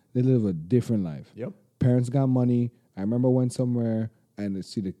kids, they live a different life. Yep. Parents got money. I remember went somewhere and I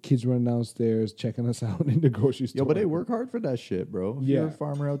see the kids running downstairs checking us out in the grocery store. Yo, but they work hard for that shit, bro. If you're Yeah. a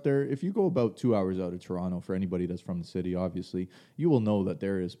farmer out there, if you go about 2 hours out of Toronto, for anybody that's from the city, obviously, you will know that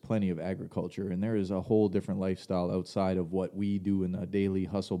there is plenty of agriculture and there is a whole different lifestyle outside of what we do in the daily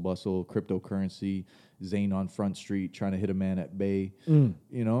hustle bustle, cryptocurrency, Zane on Front Street, trying to hit a man at Bay. You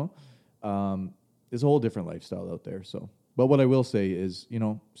know? There's a whole different lifestyle out there, so. But what I will say is, you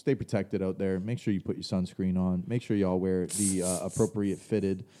know, stay protected out there. Make sure you put your sunscreen on. Make sure y'all wear the appropriate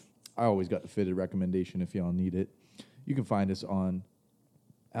fitted. I always got the fitted recommendation if y'all need it. You can find us on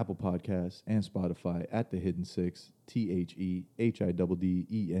Apple Podcasts and Spotify at The Hidden Six,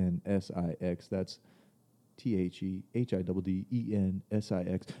 THEHIDDENSIX. That's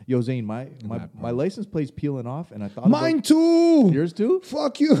THEHIDDENSIX. Yo, Zane, my license plate's peeling off, and I thought Mine about, too. Yours too?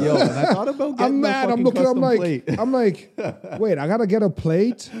 Fuck you. Yo, and I thought about getting I'm mad. a I'm fucking looking. custom plate. I'm like, wait, I gotta get a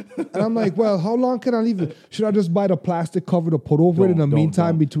plate, and I'm like, well, how long can I leave it? Should I just buy the plastic cover to put over it in the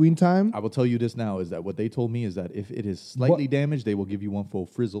meantime, between time? I will tell you this now, is that what they told me is that if it is slightly damaged, they will give you one full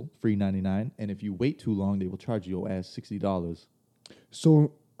frizzle, free $99, and if you wait too long, they will charge your ass $60.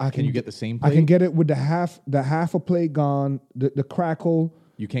 So Can you get the same plate? I can get it with the half a plate gone, the crackle.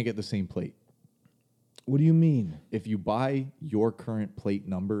 You can't get the same plate. What do you mean? If you buy your current plate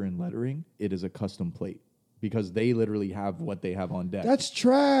number and lettering, it is a custom plate because they literally have what they have on deck. That's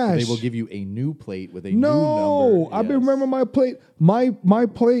trash. They will give you a new plate with a new No, number. I remember my plate. My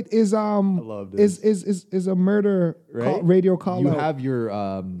plate is love is a murder Right? radio call You out. have your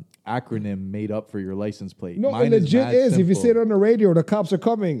acronym made up for your license plate. No, Mine it legit mad is. If you simple. say it on the radio, the cops are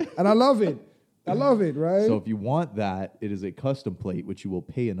coming, and I love it. I love it, right? So if you want that, it is a custom plate, which you will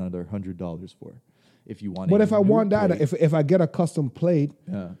pay another $100 for. If you want, but a if I new want that, plate, if I get a custom plate,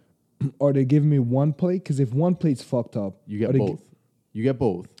 yeah, or they give me one plate, because if one plate's fucked up, you get or they both. You get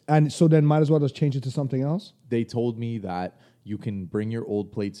both. and so then might as well just change it to something else. They told me that you can bring your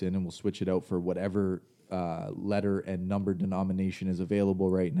old plates in and we'll switch it out for whatever letter and number denomination is available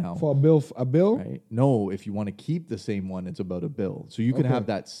right now. For a bill? Right? No, if you want to keep the same one, it's about a bill. So you can have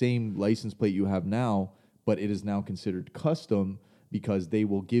that same license plate you have now, but it is now considered custom because they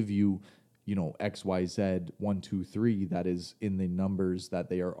will give you, XYZ 123 that is in the numbers that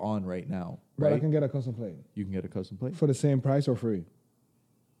they are on right now. But right? I can get a custom plate. You can get a custom plate? For the same price or free?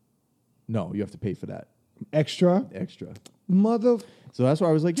 No, you have to pay for that. Extra? Mother. So that's why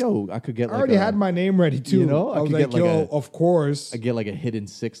I was like, yo, I could get I already had my name ready too. I was could like, get like of course. I get like a hidden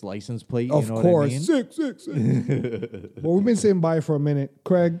 6 license plate. Of you know course. What I mean? 6. Well, we've been saying bye for a minute.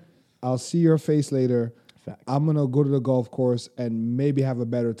 Craig, I'll see your face later. Fact. I'm going to go to the golf course and maybe have a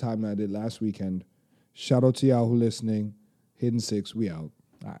better time than I did last weekend. Shout out to y'all who listening. Hidden 6, we out.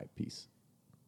 All right, peace.